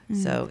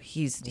 So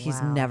he's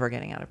Wow. never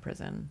getting out of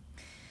prison.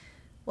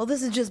 Well,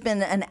 this has just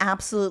been an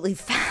absolutely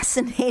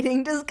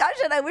fascinating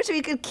discussion. I wish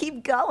we could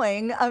keep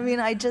going. I mean,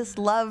 I just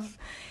love.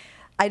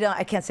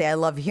 I can't say I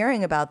love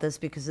hearing about this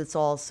because it's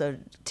all so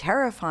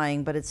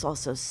terrifying, but it's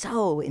also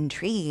so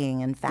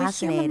intriguing and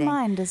fascinating. The human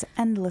mind is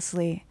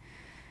endlessly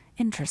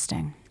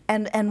interesting.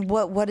 And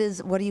what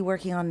are you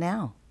working on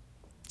now?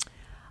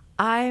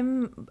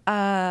 I'm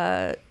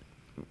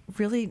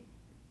really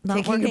not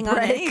Taking a working on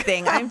break.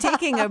 anything. I'm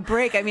taking a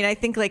break. I mean, I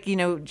think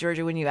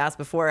Georgia, when you asked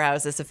before how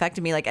has this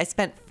affected me, I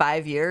spent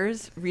 5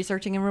 years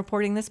researching and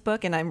reporting this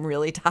book, and I'm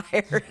really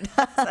tired.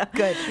 So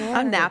Good.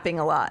 I'm napping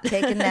a lot.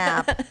 Take a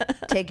nap,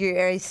 take your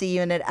AC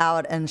unit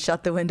out, and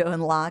shut the window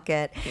and lock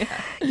it. Yeah.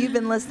 You've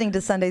been listening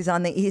to Sundays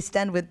on the East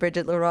End with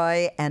Bridget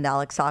Leroy and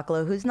Alex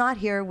Sokolow, who's not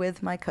here,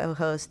 with my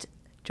co-host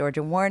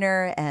Georgia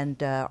Warner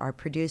and our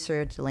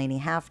producer Delaney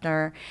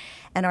Hafner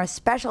and our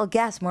special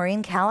guest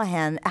Maureen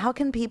Callahan. How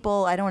can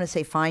people, I don't want to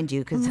say find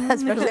you, because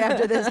especially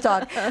after this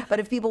talk, but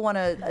if people want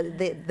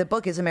to, the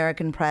book is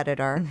American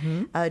Predator.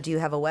 Do you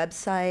have a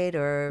website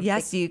or?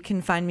 Yes, you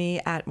can find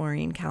me at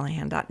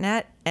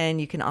maureencallahan.net,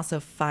 and you can also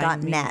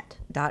find me .net.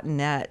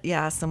 .net.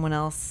 Yeah, someone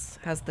else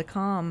has the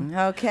com.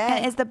 Okay.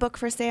 And is the book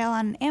for sale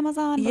on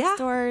Amazon,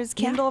 bookstores,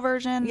 Kindle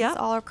versions,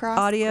 all across?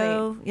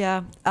 Audio, Great.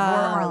 yeah. Or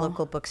our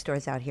local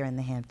bookstores out here in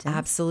the Hamptons.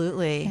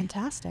 Absolutely.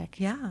 Fantastic.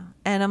 Yeah.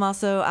 And I'm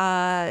also,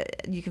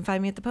 you can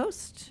find me at the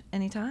Post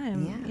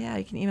anytime. Yeah.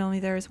 You can email me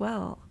there as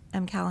well.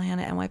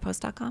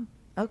 mcallahan@nypost.com.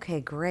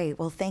 Okay, great.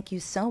 Well, thank you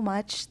so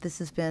much. This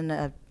has been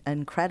an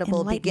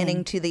incredible Enlightening.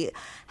 beginning to the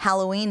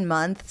Halloween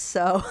month.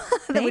 So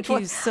Thank which you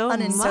was so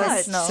much.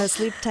 unintentional. So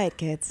sleep tight,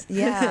 kids.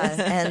 Yeah,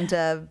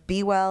 and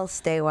be well,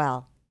 stay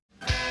well.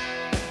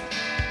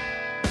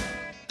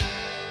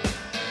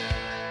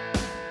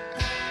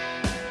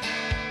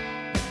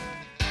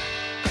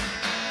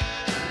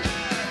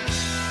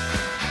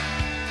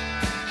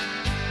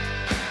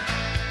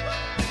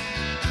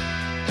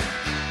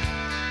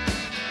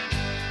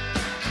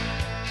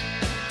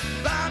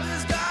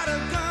 Bobby's got a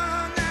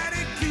gun that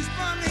he keeps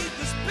beneath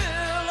his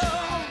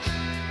pillow.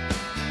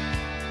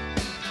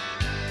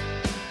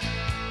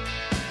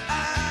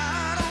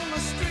 Out on the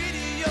street,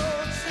 your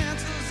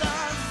chances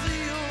are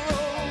zero.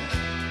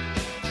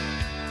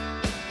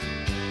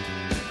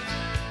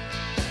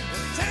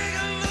 But take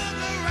a look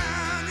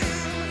around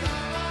you.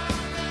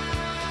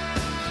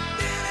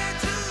 It ain't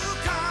too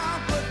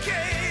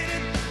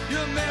complicated.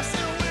 You're messing